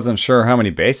just wasn't sure how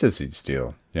many bases he'd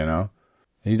steal, you know?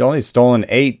 He'd only stolen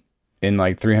 8 in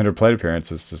like 300 plate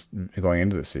appearances just going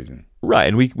into the season. Right,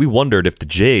 and we wondered if the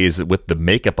Jays, with the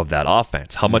makeup of that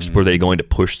offense, how much were they going to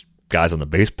push guys on the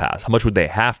base pass? How much would they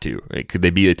have to? Right? Could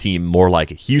they be a team more like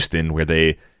Houston where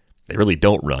they really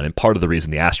don't run? And part of the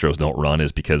reason the Astros don't run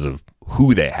is because of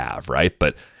who they have, right?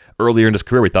 But earlier in his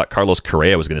career, we thought Carlos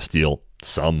Correa was going to steal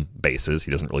some bases.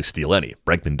 He doesn't really steal any.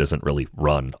 Bregman doesn't really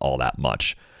run all that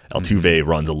much. Altuve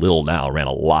runs a little now, ran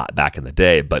a lot back in the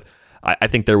day, but I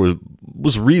think there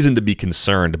was reason to be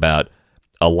concerned about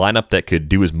a lineup that could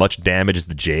do as much damage as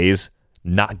the Jays,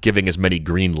 not giving as many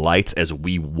green lights as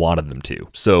we wanted them to.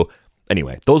 So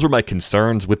anyway, those were my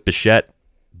concerns with Bichette.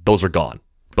 Those are gone.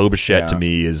 Bo Bichette to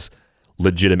me is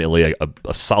legitimately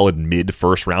a solid mid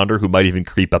first rounder who might even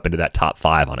creep up into that top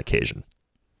 5 on occasion.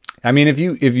 I mean, if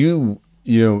you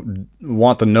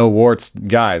want the no warts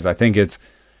guys, I think it's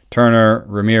Turner,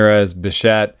 Ramirez,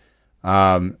 Bichette,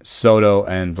 Soto,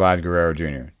 and Vlad Guerrero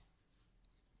Jr.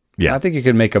 Yeah, I think you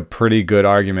could make a pretty good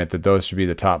argument that those should be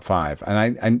the top 5.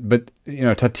 But you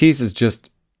know, Tatis is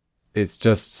it's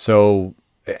just so,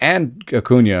 and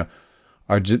Acuna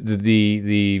are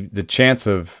the chance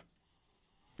of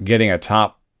getting a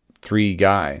top 3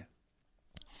 guy,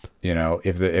 you know,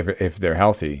 if they're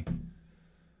healthy,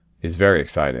 is very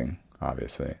exciting,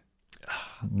 obviously.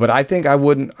 But I think I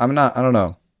don't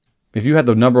know. If you had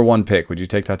the number 1 pick, would you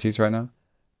take Tatis right now?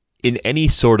 In any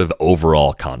sort of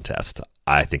overall contest,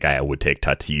 I think I would take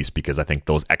Tatis because I think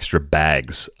those extra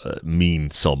bags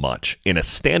mean so much. In a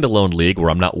standalone league where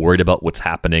I'm not worried about what's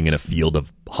happening in a field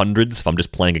of hundreds, if I'm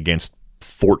just playing against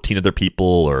 14 other people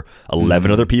or 11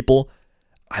 other people,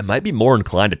 I might be more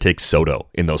inclined to take Soto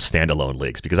in those standalone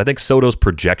leagues because I think Soto's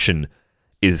projection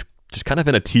is just kind of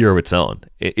in a tier of its own,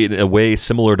 in a way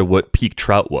similar to what peak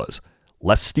Trout was.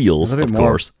 Less steals, of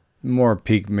course. More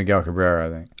peak Miguel Cabrera, I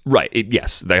think. Right.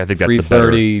 Yes. I think that's the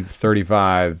better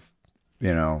 35,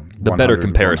 you know, the better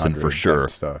comparison for sure.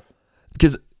 Stuff.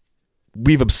 Because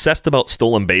we've obsessed about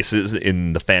stolen bases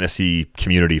in the fantasy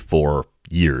community for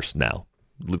years now.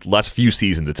 The last few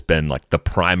seasons, it's been like the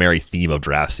primary theme of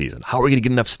draft season. How are we going to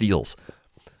get enough steals?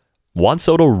 Juan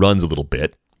Soto runs a little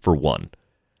bit, for one.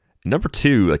 Number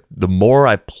 2, like the more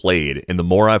I've played and the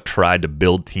more I've tried to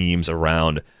build teams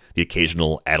around the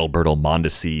occasional Adalberto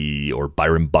Mondesi or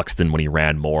Byron Buxton when he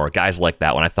ran more, guys like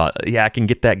that, when I thought, yeah, I can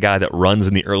get that guy that runs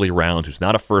in the early rounds who's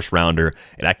not a first rounder,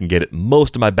 and I can get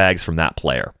most of my bags from that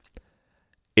player.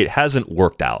 It hasn't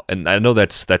worked out, and I know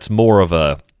that's more of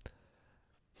a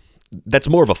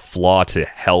flaw to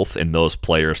health in those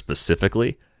players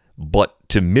specifically, but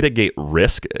to mitigate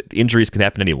risk, injuries can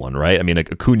happen to anyone, right? I mean,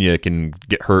 Acuna can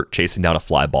get hurt chasing down a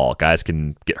fly ball. Guys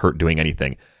can get hurt doing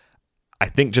anything. I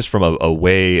think just from a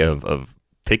way of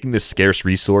taking this scarce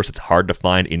resource, it's hard to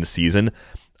find in season.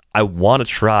 I want to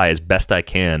try as best I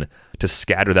can to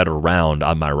scatter that around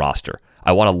on my roster.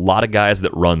 I want a lot of guys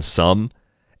that run some,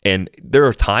 and there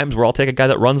are times where I'll take a guy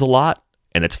that runs a lot,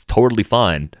 and it's totally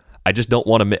fine. I just don't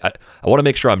want to. I want to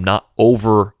make sure I'm not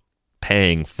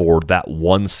overpaying for that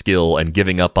one skill and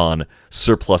giving up on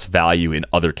surplus value in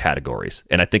other categories.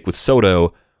 And I think with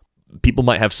Soto, people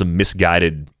might have some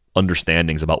misguided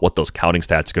understandings about what those counting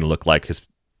stats are going to look like. Because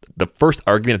the first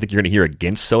argument I think you're going to hear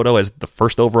against Soto as the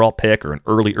first overall pick or an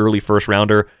early first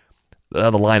rounder,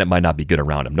 the lineup might not be good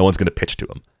around him. No one's going to pitch to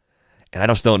him. And I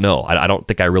just don't know. I don't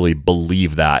think I really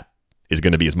believe that is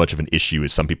going to be as much of an issue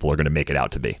as some people are going to make it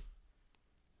out to be.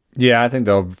 Yeah, I think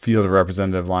they'll field a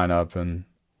representative lineup, and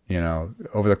you know,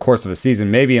 over the course of a season,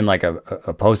 maybe in like a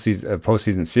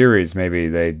postseason series, maybe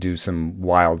they do some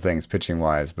wild things pitching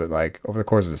wise. But like over the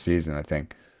course of a season, I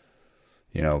think,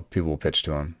 you know, people will pitch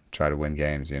to him, try to win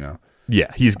games. You know.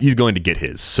 Yeah, he's going to get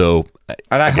his. So,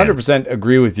 and I 100%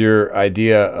 agree with your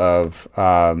idea of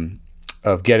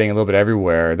of getting a little bit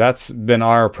everywhere. That's been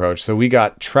our approach. So we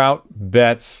got Trout,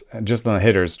 Betts, just on the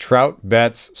hitters. Trout,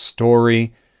 Betts,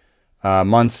 Story,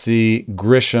 Muncy,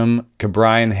 Grisham,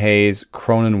 Cabrian Hayes,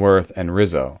 Cronenworth, and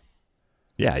Rizzo.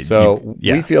 Yeah. So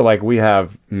we feel like we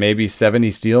have maybe 70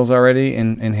 steals already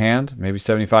in hand, maybe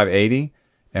 75, 80,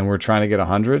 and we're trying to get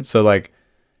 100. So like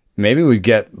maybe we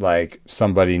get like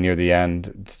somebody near the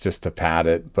end just to pad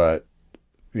it, but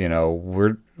you know,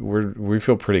 we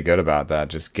feel pretty good about that,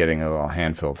 just getting a little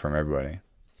handful from everybody.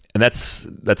 And that's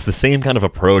the same kind of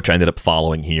approach I ended up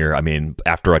following here. I mean,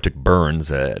 after I took Burns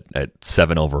at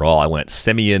 7 overall, I went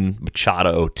Semien,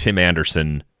 Machado, Tim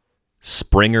Anderson,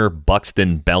 Springer,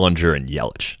 Buxton, Bellinger, and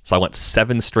Yelich. So I went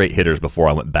 7 straight hitters before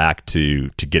I went back to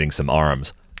getting some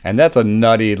arms. And that's a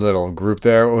nutty little group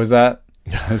there. What was that?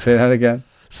 Say that again.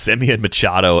 Semien,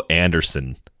 Machado,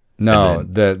 Anderson. No,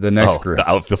 then, the next group.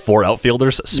 The 4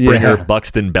 outfielders, Springer,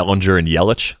 Buxton, Bellinger, and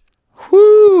Yelich.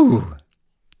 Whoo!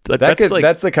 That's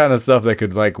the kind of stuff that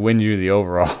could like win you the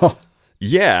overall.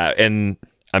 Yeah, and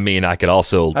I mean, I could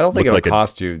also. I don't think it'll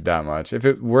cost you that much.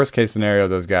 Worst case scenario,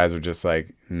 those guys are just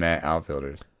like meh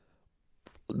outfielders.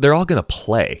 They're all gonna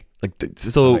play. Like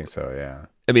so. I think so. Yeah.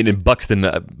 I mean, in Buxton,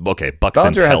 Buxton's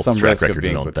Bellinger has health some track risk of record is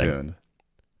being his own thing. platooned.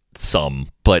 Some,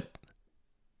 but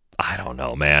I don't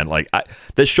know, man. Like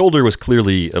the shoulder was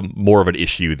clearly more of an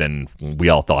issue than we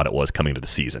all thought it was coming to the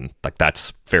season. Like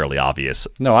that's fairly obvious.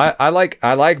 No, I like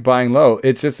buying low.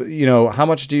 It's just, you know, how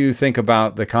much do you think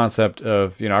about the concept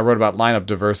of, you know, I wrote about lineup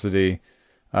diversity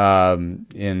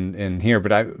in here,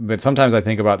 but sometimes I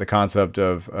think about the concept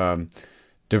of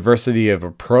diversity of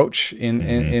approach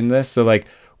in this. So like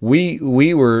we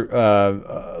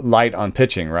were light on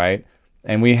pitching, right?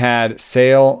 And we had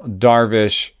Sale,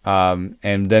 Darvish,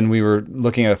 and then we were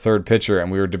looking at a third pitcher,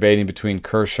 and we were debating between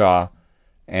Kershaw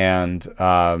and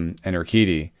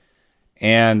Urquidy.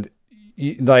 And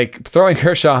like throwing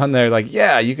Kershaw on there, like,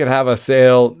 yeah, you could have a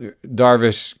Sale,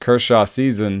 Darvish, Kershaw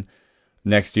season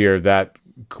next year that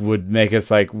would make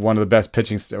us like one of the best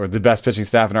pitching or the best pitching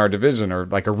staff in our division, or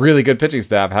like a really good pitching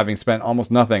staff, having spent almost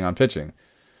nothing on pitching.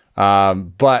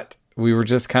 But we were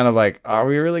just kind of like, are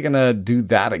we really going to do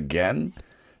that again?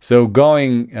 So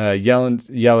going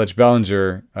Yelich,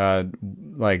 Bellinger,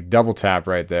 like double tap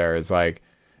right there is like,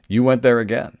 you went there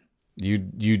again. You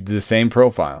did the same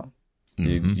profile.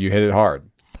 You hit it hard.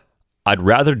 I'd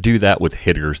rather do that with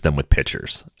hitters than with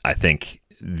pitchers. I think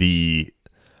you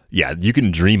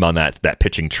can dream on that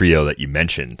pitching trio that you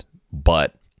mentioned,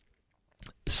 but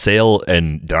Sale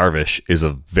and Darvish is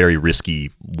a very risky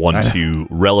 1-2,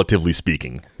 relatively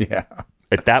speaking. Yeah.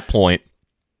 At that point,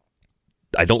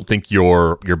 I don't think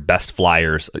your best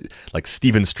flyers like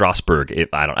Steven Strasburg.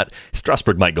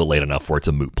 Strasburg might go late enough where it's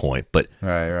a moot point, but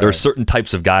there are certain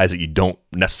types of guys that you don't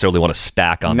necessarily want to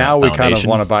stack on. Now that we kind of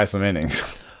want to buy some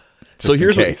innings. So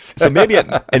here's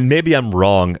maybe I'm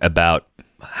wrong about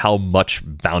how much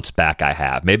bounce back I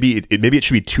have. Maybe it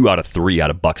should be 2 out of 3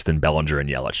 out of Buxton, Bellinger, and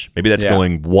Yelich. Maybe that's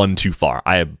going one too far.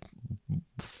 I am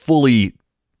fully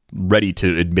ready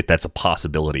to admit that's a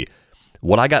possibility.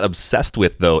 What I got obsessed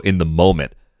with, though, in the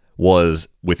moment was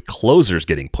with closers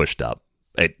getting pushed up.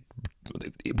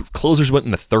 Closers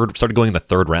started going in the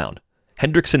third round.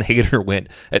 Hendrickson, Hader went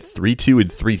at 3-2 and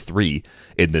 3-3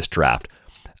 in this draft.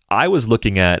 I was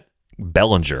looking at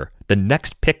Bellinger. The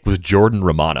next pick was Jordan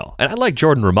Romano. And I like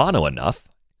Jordan Romano enough,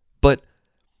 but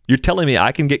you're telling me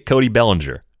I can get Cody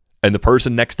Bellinger and the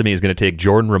person next to me is going to take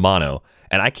Jordan Romano,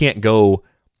 and I can't go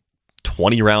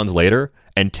 20 rounds later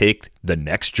and take the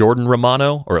next Jordan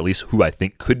Romano, or at least who I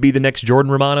think could be the next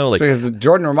Jordan Romano. Like, because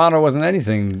Jordan Romano wasn't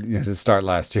anything to start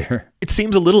last year. It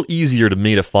seems a little easier to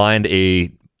me to find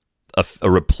a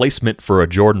replacement for a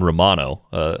Jordan Romano,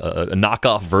 a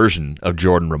knockoff version of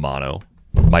Jordan Romano,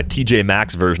 my TJ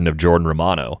Maxx version of Jordan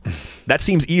Romano. That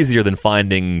seems easier than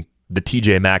finding the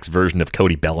TJ Maxx version of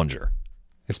Cody Bellinger.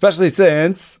 Especially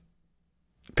since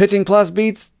Pitching Plus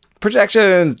beats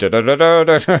projections. We're going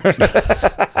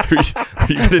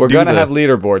to have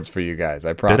leaderboards for you guys,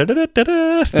 I promise. Is that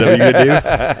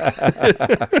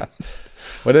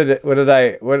what you're going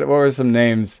to do? What were some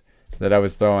names that I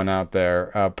was throwing out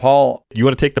there? Paul. You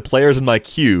want to take the players in my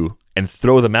queue and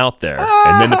throw them out there,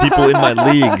 and then the people in my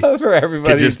league for everybody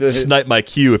can just snipe my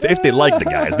queue if they like the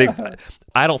guys.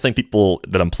 I don't think people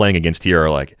that I'm playing against here are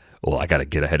like, well, I got to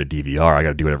get ahead of DVR. I got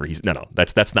to do whatever he's. No,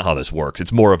 that's not how this works.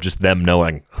 It's more of just them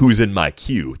knowing who's in my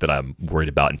queue that I'm worried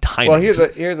about and timing. Well, here's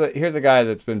a guy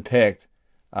that's been picked,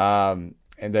 and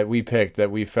that we picked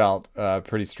that we felt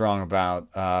pretty strong about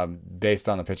based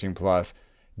on the Pitching Plus.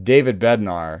 David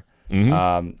Bednar,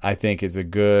 I think is in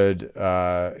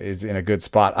a good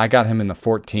spot. I got him in the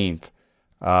 14th,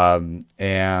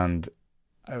 and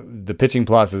the pitching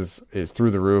plus is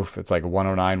through the roof. It's like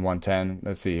 109, 110.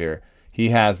 Let's see here. He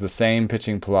has the same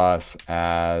pitching plus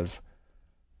as,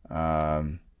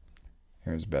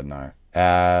 here's Bednar,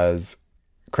 as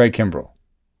Craig Kimbrell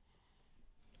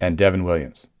and Devin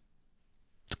Williams.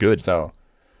 It's good. So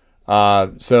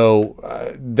that's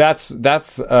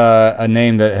a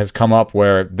name that has come up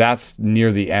where that's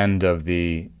near the end of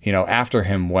the, after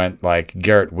him went like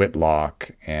Garrett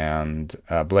Whitlock and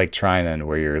Blake Trinan,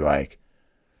 where you're like,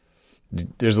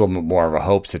 there's a little bit more of a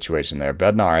hope situation there.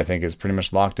 Bednar, I think, is pretty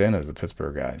much locked in as a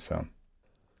Pittsburgh guy. So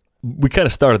we kind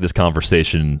of started this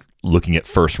conversation looking at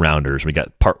first rounders. We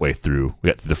got partway through. We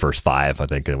got through the first 5, I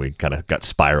think, and we kind of got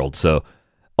spiraled. So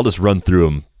I'll just run through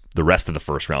them. The rest of the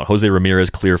first round. Jose Ramirez,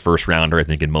 clear first rounder, I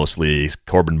think, in most leagues.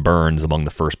 Corbin Burns, among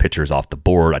the first pitchers off the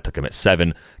board. I took him at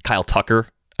 7. Kyle Tucker,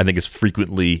 I think, is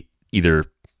frequently either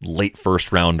late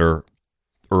first rounder,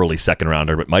 early second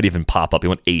rounder, but might even pop up. He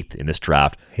went 8th in this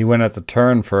draft. He went at the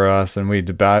turn for us, and we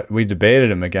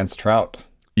debated him against Trout.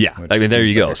 Yeah, I mean, there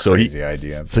you go. So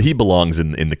he belongs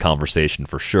in the conversation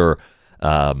for sure.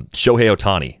 Shohei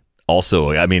Ohtani,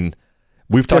 also, I mean,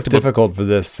 we've talked about difficult for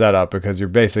this setup because you're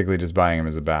basically just buying him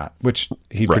as a bat, which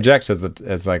he projects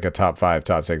as like a top 5,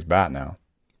 top 6 bat now.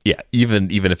 Yeah,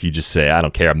 even if you just say, I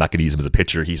don't care, I'm not going to use him as a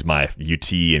pitcher. He's my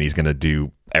UT, and he's going to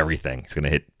do everything. He's going to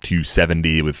hit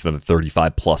 270 with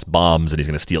 35 plus bombs, and he's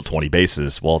going to steal 20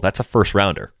 bases. Well, that's a first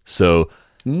rounder. So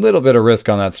a little bit of risk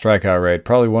on that strikeout rate.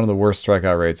 Probably one of the worst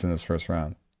strikeout rates in this first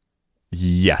round.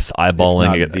 Yes,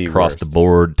 eyeballing it across the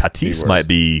board. Tatis might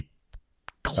be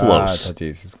close.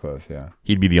 Tatis is close, yeah.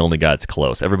 He'd be the only guy that's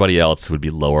close. Everybody else would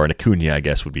be lower, and Acuna, I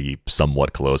guess, would be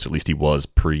somewhat close. At least he was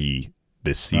pre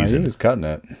this season. He was cutting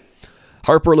it.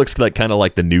 Harper looks like kind of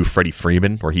like the new Freddie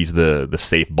Freeman, where he's the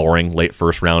safe, boring late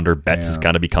first rounder. Betts is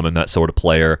kind of becoming that sort of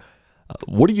player.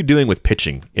 What are you doing with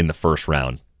pitching in the first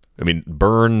round? I mean,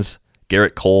 Burns,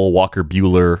 Garrett Cole, Walker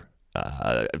Buehler.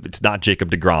 It's not Jacob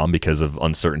deGrom because of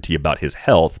uncertainty about his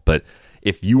health, but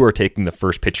if you are taking the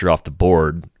first pitcher off the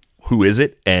board, who is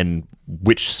it and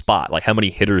which spot? Like, how many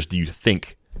hitters do you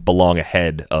think belong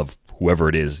ahead of whoever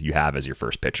it is you have as your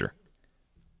first pitcher?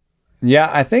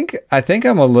 Yeah, I think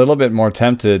I'm a little bit more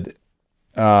tempted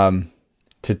to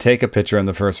take a pitcher in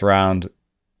the first round,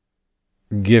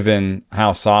 given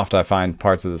how soft I find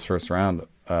parts of this first round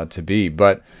to be.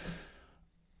 But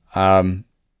I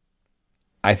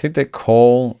think that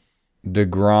Cole,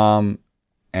 deGrom,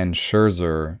 and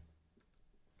Scherzer,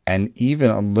 and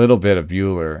even a little bit of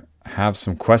Buehler have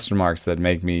some question marks that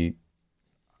make me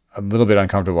a little bit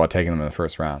uncomfortable about taking them in the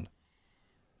first round.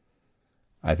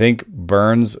 I think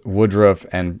Burns, Woodruff,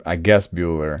 and I guess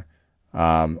Buehler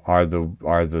are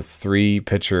the 3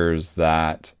 pitchers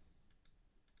that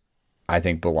I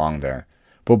think belong there.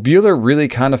 But Buehler really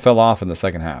kind of fell off in the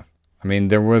second half. I mean,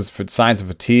 there was signs of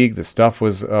fatigue. The stuff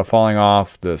was falling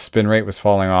off. The spin rate was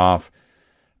falling off.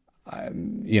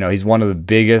 He's one of the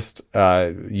biggest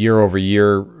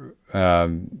year-over-year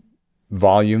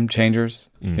volume changers.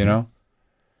 Mm-hmm.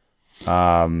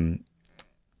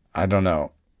 I don't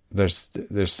know. There's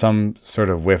some sort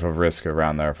of whiff of risk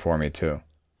around there for me too.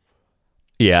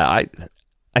 Yeah,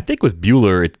 I think with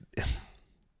Buehler,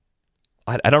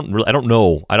 I don't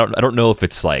know. I don't know if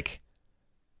it's like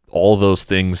all those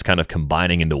things kind of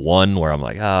combining into one, where I'm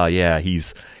like, oh yeah,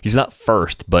 he's not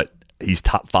first, but he's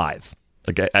top 5.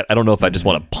 Like I don't know if I just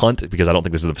want to punt because I don't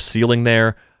think there's a ceiling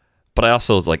there. But I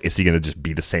also like, is he going to just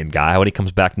be the same guy when he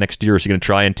comes back next year? Or is he going to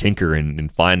try and tinker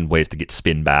and find ways to get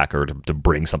spin back or to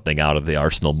bring something out of the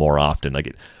arsenal more often?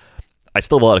 I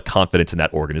still have a lot of confidence in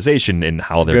that organization and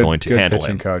how they're going to handle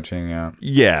pitching him. Coaching, yeah.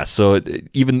 Yeah, so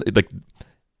even like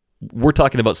we're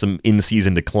talking about some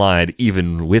in-season decline.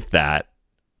 Even with that,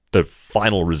 the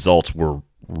final results were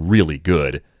really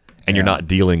good, and you're not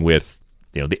dealing with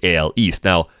the AL East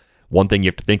now. One thing you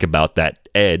have to think about, that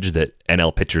edge that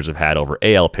NL pitchers have had over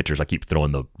AL pitchers. I keep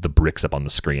throwing the bricks up on the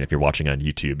screen if you're watching on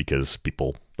YouTube because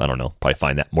people, I don't know, probably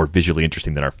find that more visually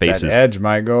interesting than our faces. That edge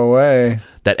might go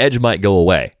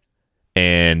away.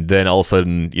 And then all of a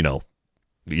sudden, you're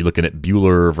looking at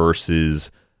Buehler versus,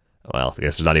 well, I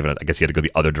guess there's not even, I guess you got to go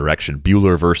the other direction.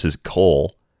 Buehler versus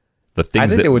Cole. The things I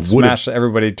think that they would smash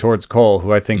everybody towards Cole,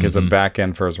 who I think is a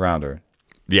back-end first rounder.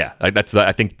 Yeah, I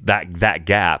think that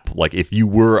gap, like if you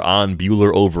were on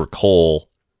Buehler over Cole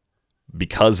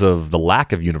because of the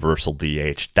lack of universal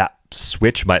DH, that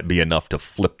switch might be enough to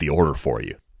flip the order for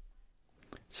you.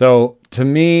 So to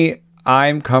me,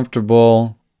 I'm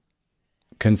comfortable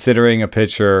considering a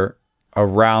pitcher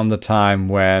around the time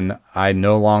when I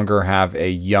no longer have a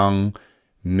young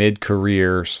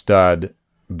mid-career stud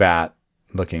bat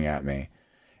looking at me.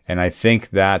 And I think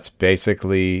that's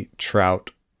basically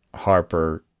Trout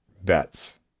Harper,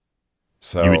 Betts.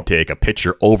 So you would take a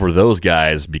pitcher over those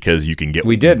guys because you can get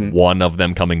We didn't. one of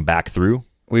them coming back through.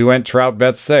 we went Trout,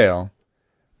 Betts, Sale,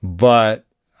 but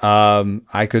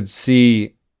I could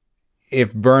see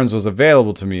if Burns was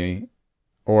available to me,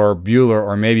 or Buehler,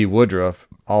 or maybe Woodruff.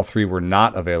 All three were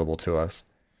not available to us.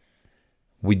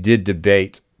 We did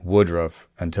debate Woodruff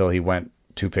until he went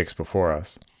 2 picks before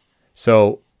us.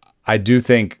 So I do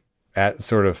think at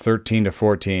sort of 13 to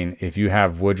 14, if you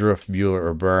have Woodruff, Buehler,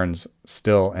 or Burns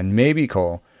still, and maybe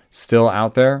Cole still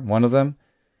out there, one of them,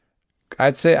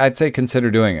 I'd say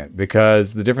consider doing it,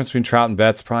 because the difference between Trout and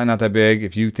Betts is probably not that big.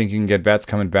 If you think you can get Betts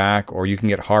coming back, or you can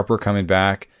get Harper coming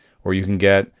back, or you can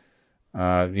get,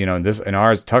 in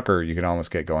ours, Tucker, you can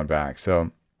almost get going back.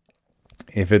 So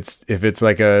if it's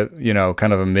like a,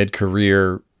 kind of a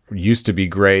mid-career, used to be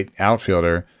great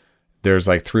outfielder, there's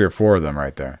like 3 or 4 of them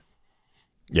right there.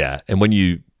 Yeah, and when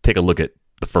you take a look at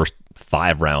the first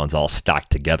 5 rounds all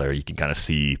stacked together, you can kind of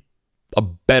see a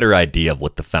better idea of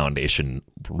what the foundation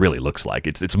really looks like.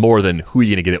 It's more than who are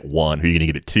you going to get at 1, who are you going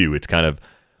to get at 2. It's kind of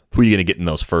who are you going to get in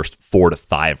those first 4 to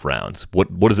 5 rounds.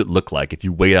 What does it look like? If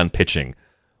you wait on pitching,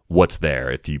 what's there?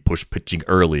 If you push pitching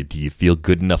early, do you feel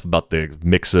good enough about the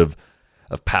mix of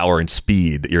power and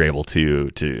speed that you're able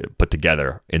to put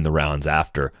together in the rounds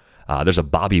after? There's a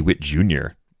Bobby Witt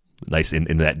Jr., nice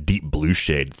in that deep blue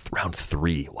shade, round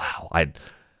 3. Wow.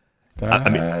 I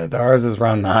mean, ours is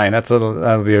round 9.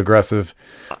 That'll be aggressive,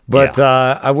 but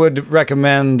I would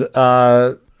recommend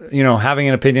having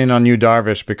an opinion on Yu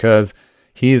Darvish, because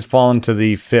he's fallen to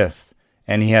the 5th,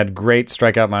 and he had great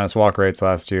strikeout minus walk rates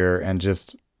last year, and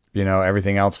just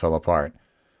everything else fell apart.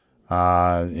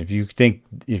 If you think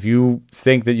that Yu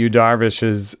Darvish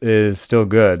is still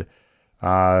good,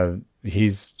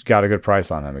 he's got a good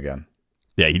price on him again.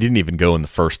 Yeah, he didn't even go in the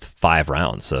first 5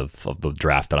 rounds of the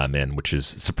draft that I'm in, which is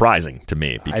surprising to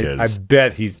me, because I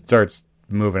bet he starts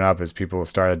moving up as people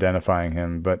start identifying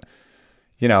him. But,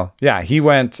 he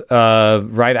went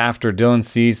right after Dylan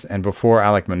Cease and before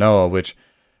Alek Manoah, which,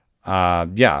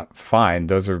 fine.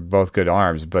 Those are both good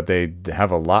arms, but they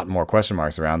have a lot more question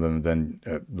marks around them than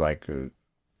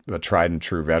a tried and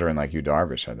true veteran like Yu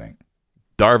Darvish, I think.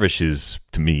 Darvish is,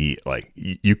 to me, like,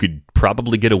 you could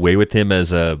probably get away with him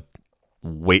as a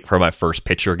wait for my first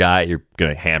pitcher guy. You're going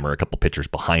to hammer a couple pitchers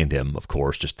behind him, of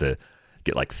course, just to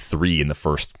get like 3 in the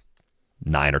first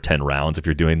 9 or 10 rounds if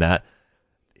you're doing that.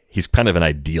 He's kind of an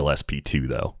ideal SP2,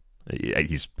 though.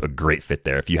 He's a great fit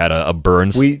there. If you had a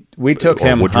Burns... We took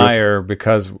him Woodruff higher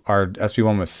because our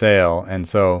SP1 was Sale, and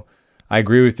so I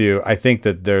agree with you. I think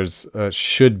that there's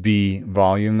should be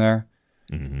volume there.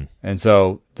 Mm-hmm. And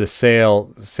so the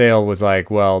Sale was like,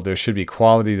 well, there should be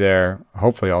quality there,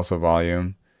 hopefully also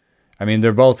volume. I mean,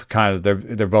 they're both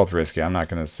they're both risky. I'm not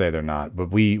going to say they're not, but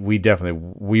we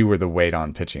were the wait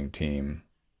on pitching team.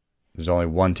 There's only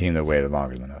one team that waited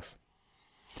longer than us.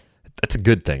 That's a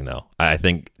good thing, though. I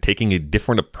think taking a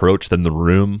different approach than the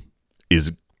room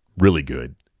is really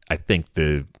good. I think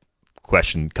the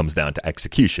question comes down to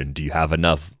execution. Do you have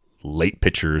enough late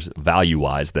pitchers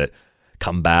value-wise that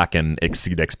come back and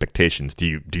exceed expectations?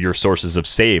 Do your sources of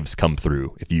saves come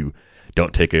through if you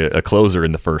don't take a closer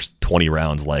in the first 20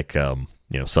 rounds like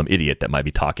some idiot that might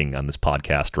be talking on this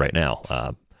podcast right now?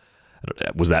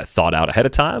 Was that thought out ahead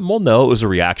of time? Well, no, it was a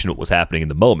reaction to what was happening in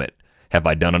the moment. Have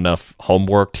I done enough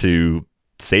homework to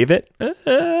save it?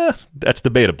 That's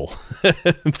debatable.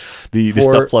 The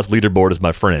Stuff Plus leaderboard is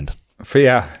my friend.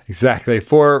 Yeah, exactly.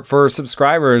 For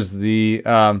subscribers,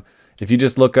 if you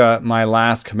just look at my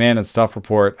last Command and Stuff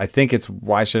report, I think it's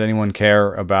Why Should Anyone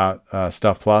Care About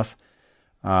Stuff Plus?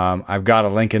 I've got a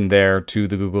link in there to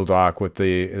the Google Doc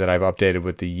that I've updated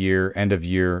with the end of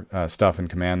year stuff and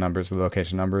command numbers, the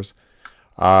location numbers.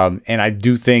 And I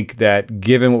do think that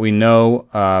given what we know,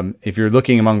 if you're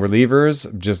looking among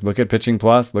relievers, just look at Pitching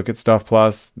Plus, look at Stuff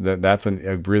Plus. That's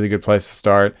a really good place to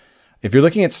start. If you're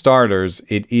looking at starters,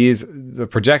 the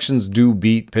projections do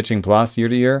beat Pitching Plus year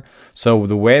to year. So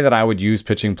the way that I would use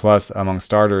Pitching Plus among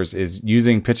starters is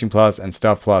using Pitching Plus and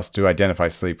Stuff Plus to identify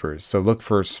sleepers. So look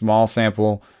for small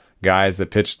sample guys that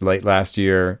pitched late last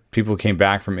year, people who came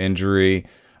back from injury,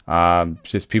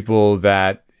 just people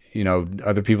that,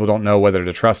 other people don't know whether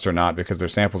to trust or not because their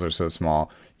samples are so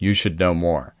small. You should know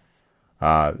more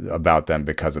about them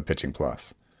because of Pitching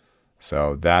Plus.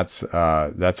 So that's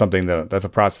something that's a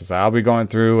process I'll be going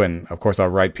through, and of course I'll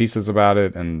write pieces about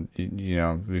it, and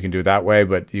we can do it that way,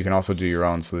 but you can also do your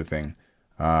own sleuthing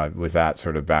with that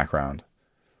sort of background.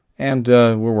 And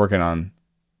we're working on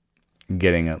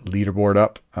getting a leaderboard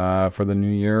up for the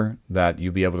new year that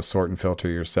you'll be able to sort and filter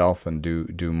yourself and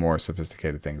do more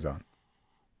sophisticated things on.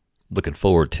 Looking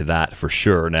forward to that for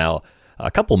sure. Now,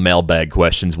 A couple mailbag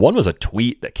questions. One was a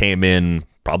tweet that came in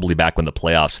probably back when the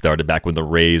playoffs started, back when the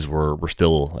Rays were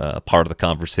still part of the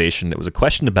conversation. It was a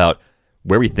question about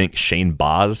where we think Shane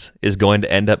Baz is going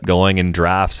to end up going in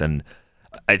drafts. And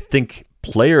I think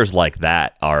players like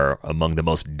that are among the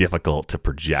most difficult to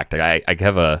project. I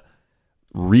have a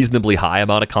reasonably high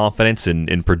amount of confidence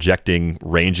in projecting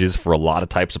ranges for a lot of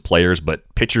types of players, but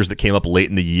pitchers that came up late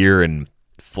in the year and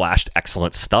flashed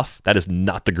excellent stuff, that is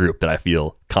not the group that I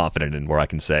feel confident in, where I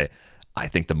can say, I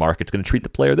think the market's going to treat the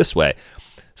player this way.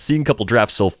 Seeing a couple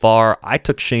drafts so far, I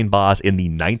took Shane Baz in the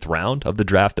 9th round of the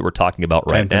draft that we're talking about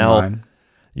right now.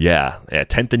 Yeah,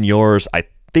 10th in yours. I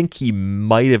think he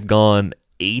might have gone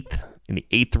 8th in the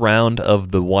 8th round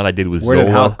of the one I did with Zola. Where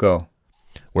did Houck go?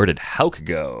 Where did Houck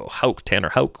go? Tanner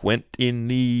Houck went in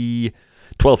the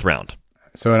 12th round.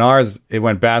 So in ours, it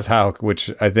went Baz Houck,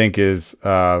 which I think is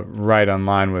right on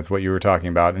line with what you were talking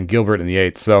about, and Gilbert in the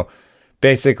 8th. So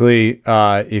basically,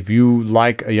 if you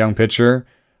like a young pitcher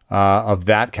of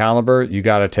that caliber, you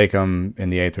got to take him in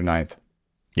the 8th or 9th.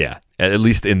 Yeah, at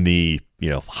least in the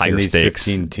higher stakes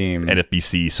 15 team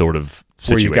NFBC sort of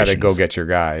situations. Where you got to go get your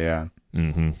guy, yeah.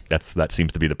 Mm-hmm. That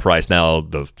seems to be the price. Now,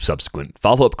 the subsequent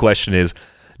follow-up question is,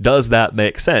 does that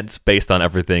make sense based on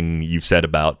everything you've said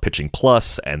about Pitching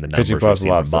Plus and the numbers Pitching Plus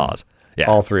loves Baz? Yeah.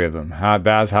 All three of them.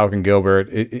 Baz, Houck, and Gilbert.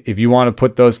 If you want to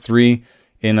put those three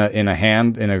in a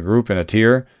group, in a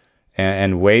tier,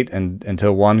 and wait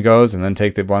until one goes and then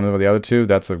take the one of the other two,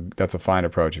 that's a fine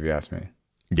approach if you ask me.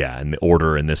 Yeah, and the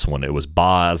order in this one, it was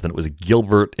Baz, then it was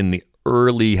Gilbert in the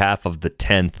early half of the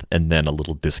 10th, and then a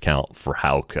little discount for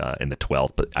Houck in the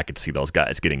 12th. But I could see those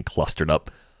guys getting clustered up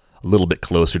a little bit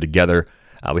closer together.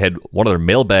 We had one other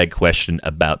mailbag question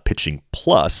about Pitching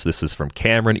Plus. This is from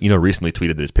Cameron. Recently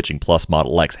tweeted that his Pitching Plus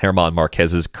model likes German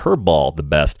Marquez's curveball the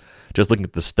best. Just looking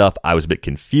at the stuff, I was a bit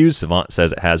confused. Savant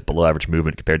says it has below average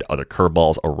movement compared to other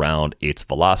curveballs around its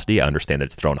velocity. I understand that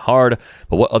it's thrown hard,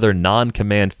 but what other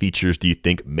non-command features do you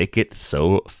think make it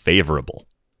so favorable?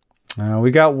 We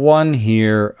got one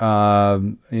here.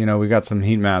 We got some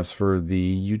heat maps for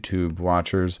the YouTube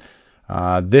watchers.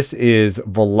 This is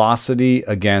velocity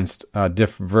against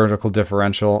vertical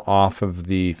differential off of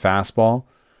the fastball.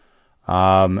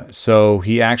 So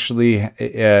he actually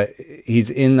he's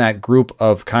in that group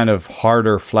of kind of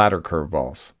harder, flatter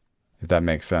curveballs, if that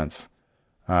makes sense.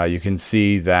 You can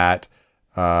see that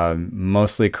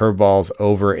mostly curveballs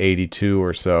over 82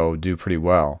 or so do pretty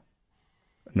well,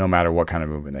 no matter what kind of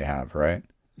movement they have, right?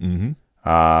 Mm-hmm.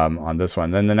 On this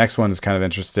one. Then the next one is kind of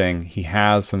interesting. He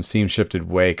has some seam shifted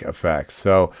wake effects.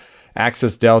 So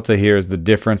axis delta here is the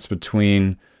difference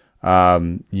between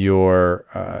your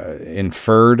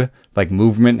inferred, like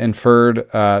movement inferred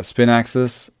spin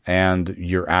axis and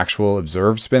your actual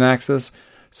observed spin axis.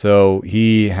 So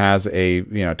he has a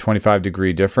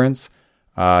 25-degree difference.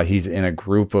 He's in a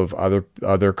group of other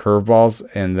curveballs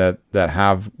and that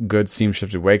have good seam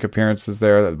shifted wake appearances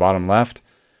there at the bottom left.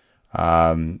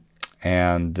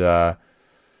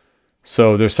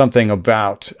 So there's something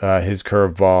about his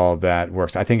curveball that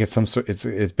works. I think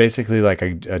it's basically like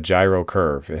a gyro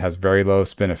curve. It has very low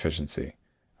spin efficiency,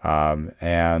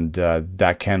 and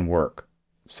that can work.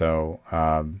 So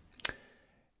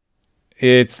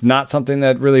it's not something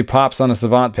that really pops on a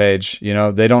Savant page.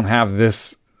 They don't have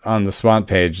this on the Savant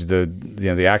page,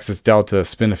 the axis delta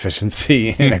spin efficiency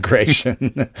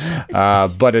integration,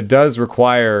 but it does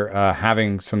require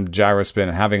having some gyro spin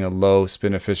and having a low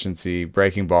spin efficiency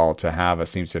breaking ball to have a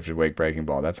seam shifted wake breaking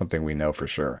ball. That's something we know for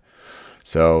sure.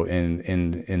 So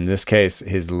in this case,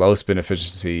 his low spin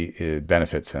efficiency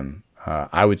benefits him.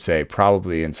 I would say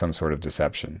probably in some sort of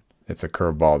deception. It's a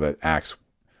curveball that acts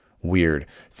weird.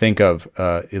 Think of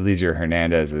Eliezer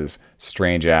Hernandez's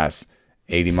strange ass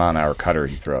 80-mile-an-hour cutter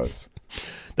he throws.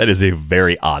 That is a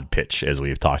very odd pitch, as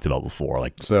we've talked about before.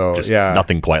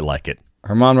 Nothing quite like it.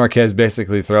 German Marquez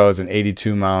basically throws an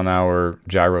 82-mile-an-hour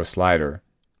gyro slider,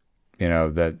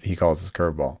 that he calls his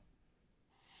curveball.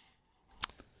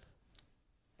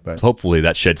 But hopefully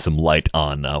that sheds some light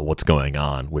on what's going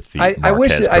on with the I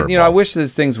wish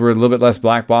these things were a little bit less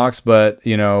black box, but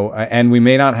and we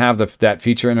may not have that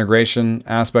feature integration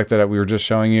aspect that we were just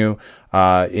showing you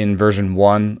in version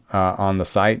 1 on the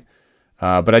site.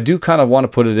 But I do kind of want to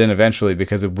put it in eventually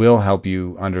because it will help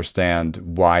you understand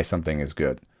why something is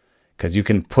good. Because you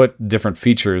can put different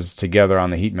features together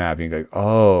on the heat map and you go,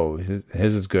 oh,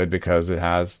 his is good because it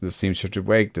has the seam shifted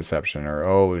wake deception, or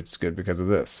oh, it's good because of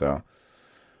this. So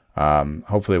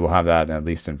hopefully we'll have that at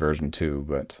least in version 2,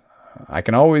 but I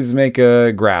can always make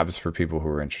grabs for people who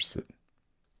are interested.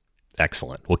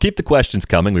 Excellent. Well, keep the questions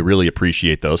coming. We really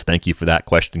appreciate those. Thank you for that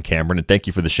question, Cameron. And thank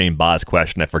you for the Shane Boz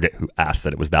question. I forget who asked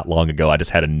that. It was that long ago. I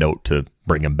just had a note to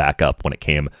bring him back up when it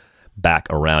came back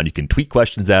around. You can tweet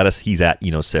questions at us. He's at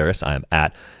Eno Saris. I am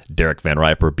at Derek Van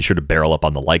Riper. Be sure to barrel up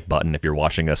on the like button if you're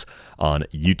watching us on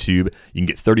YouTube. You can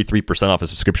get 33% off a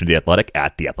subscription to The Athletic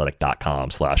at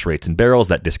theathletic.com/ratesandbarrels.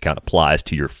 That discount applies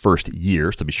to your first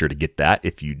year, so be sure to get that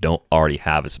if you don't already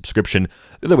have a subscription.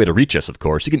 The other way to reach us, of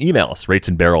course, you can email us,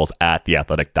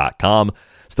 ratesandbarrels@theathletic.com.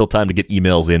 Still time to get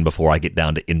emails in before I get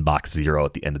down to inbox zero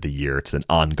at the end of the year. It's an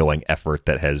ongoing effort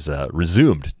that has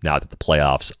resumed now that the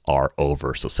playoffs are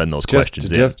over. So send those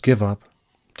questions in. Just give up.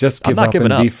 Just give I'm not up giving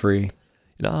and up. be free.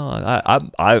 No,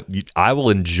 I will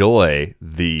enjoy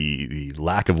the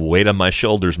lack of weight on my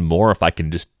shoulders more if I can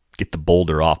just get the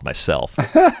boulder off myself.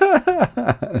 If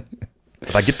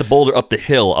I get the boulder up the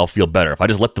hill, I'll feel better. If I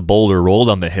just let the boulder roll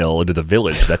down the hill into the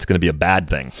village, that's going to be a bad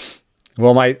thing.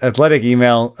 Well, my Athletic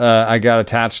email I got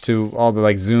attached to all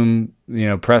the Zoom,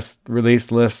 press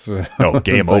release lists. Oh,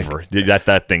 game over.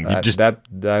 That thing. You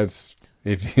That's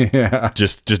if yeah.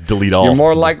 Just delete all. You're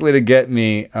more likely to get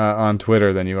me on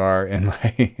Twitter than you are in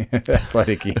my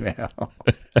Athletic email.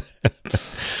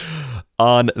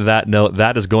 On that note,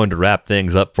 that is going to wrap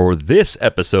things up for this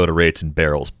episode of Rates and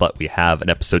Barrels. But we have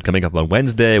an episode coming up on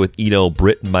Wednesday with Eno,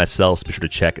 Britt, and myself. So be sure to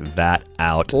check that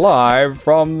out. Live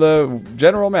from the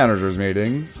general managers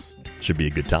meetings. Should be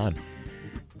a good time.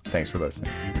 Thanks for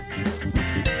listening.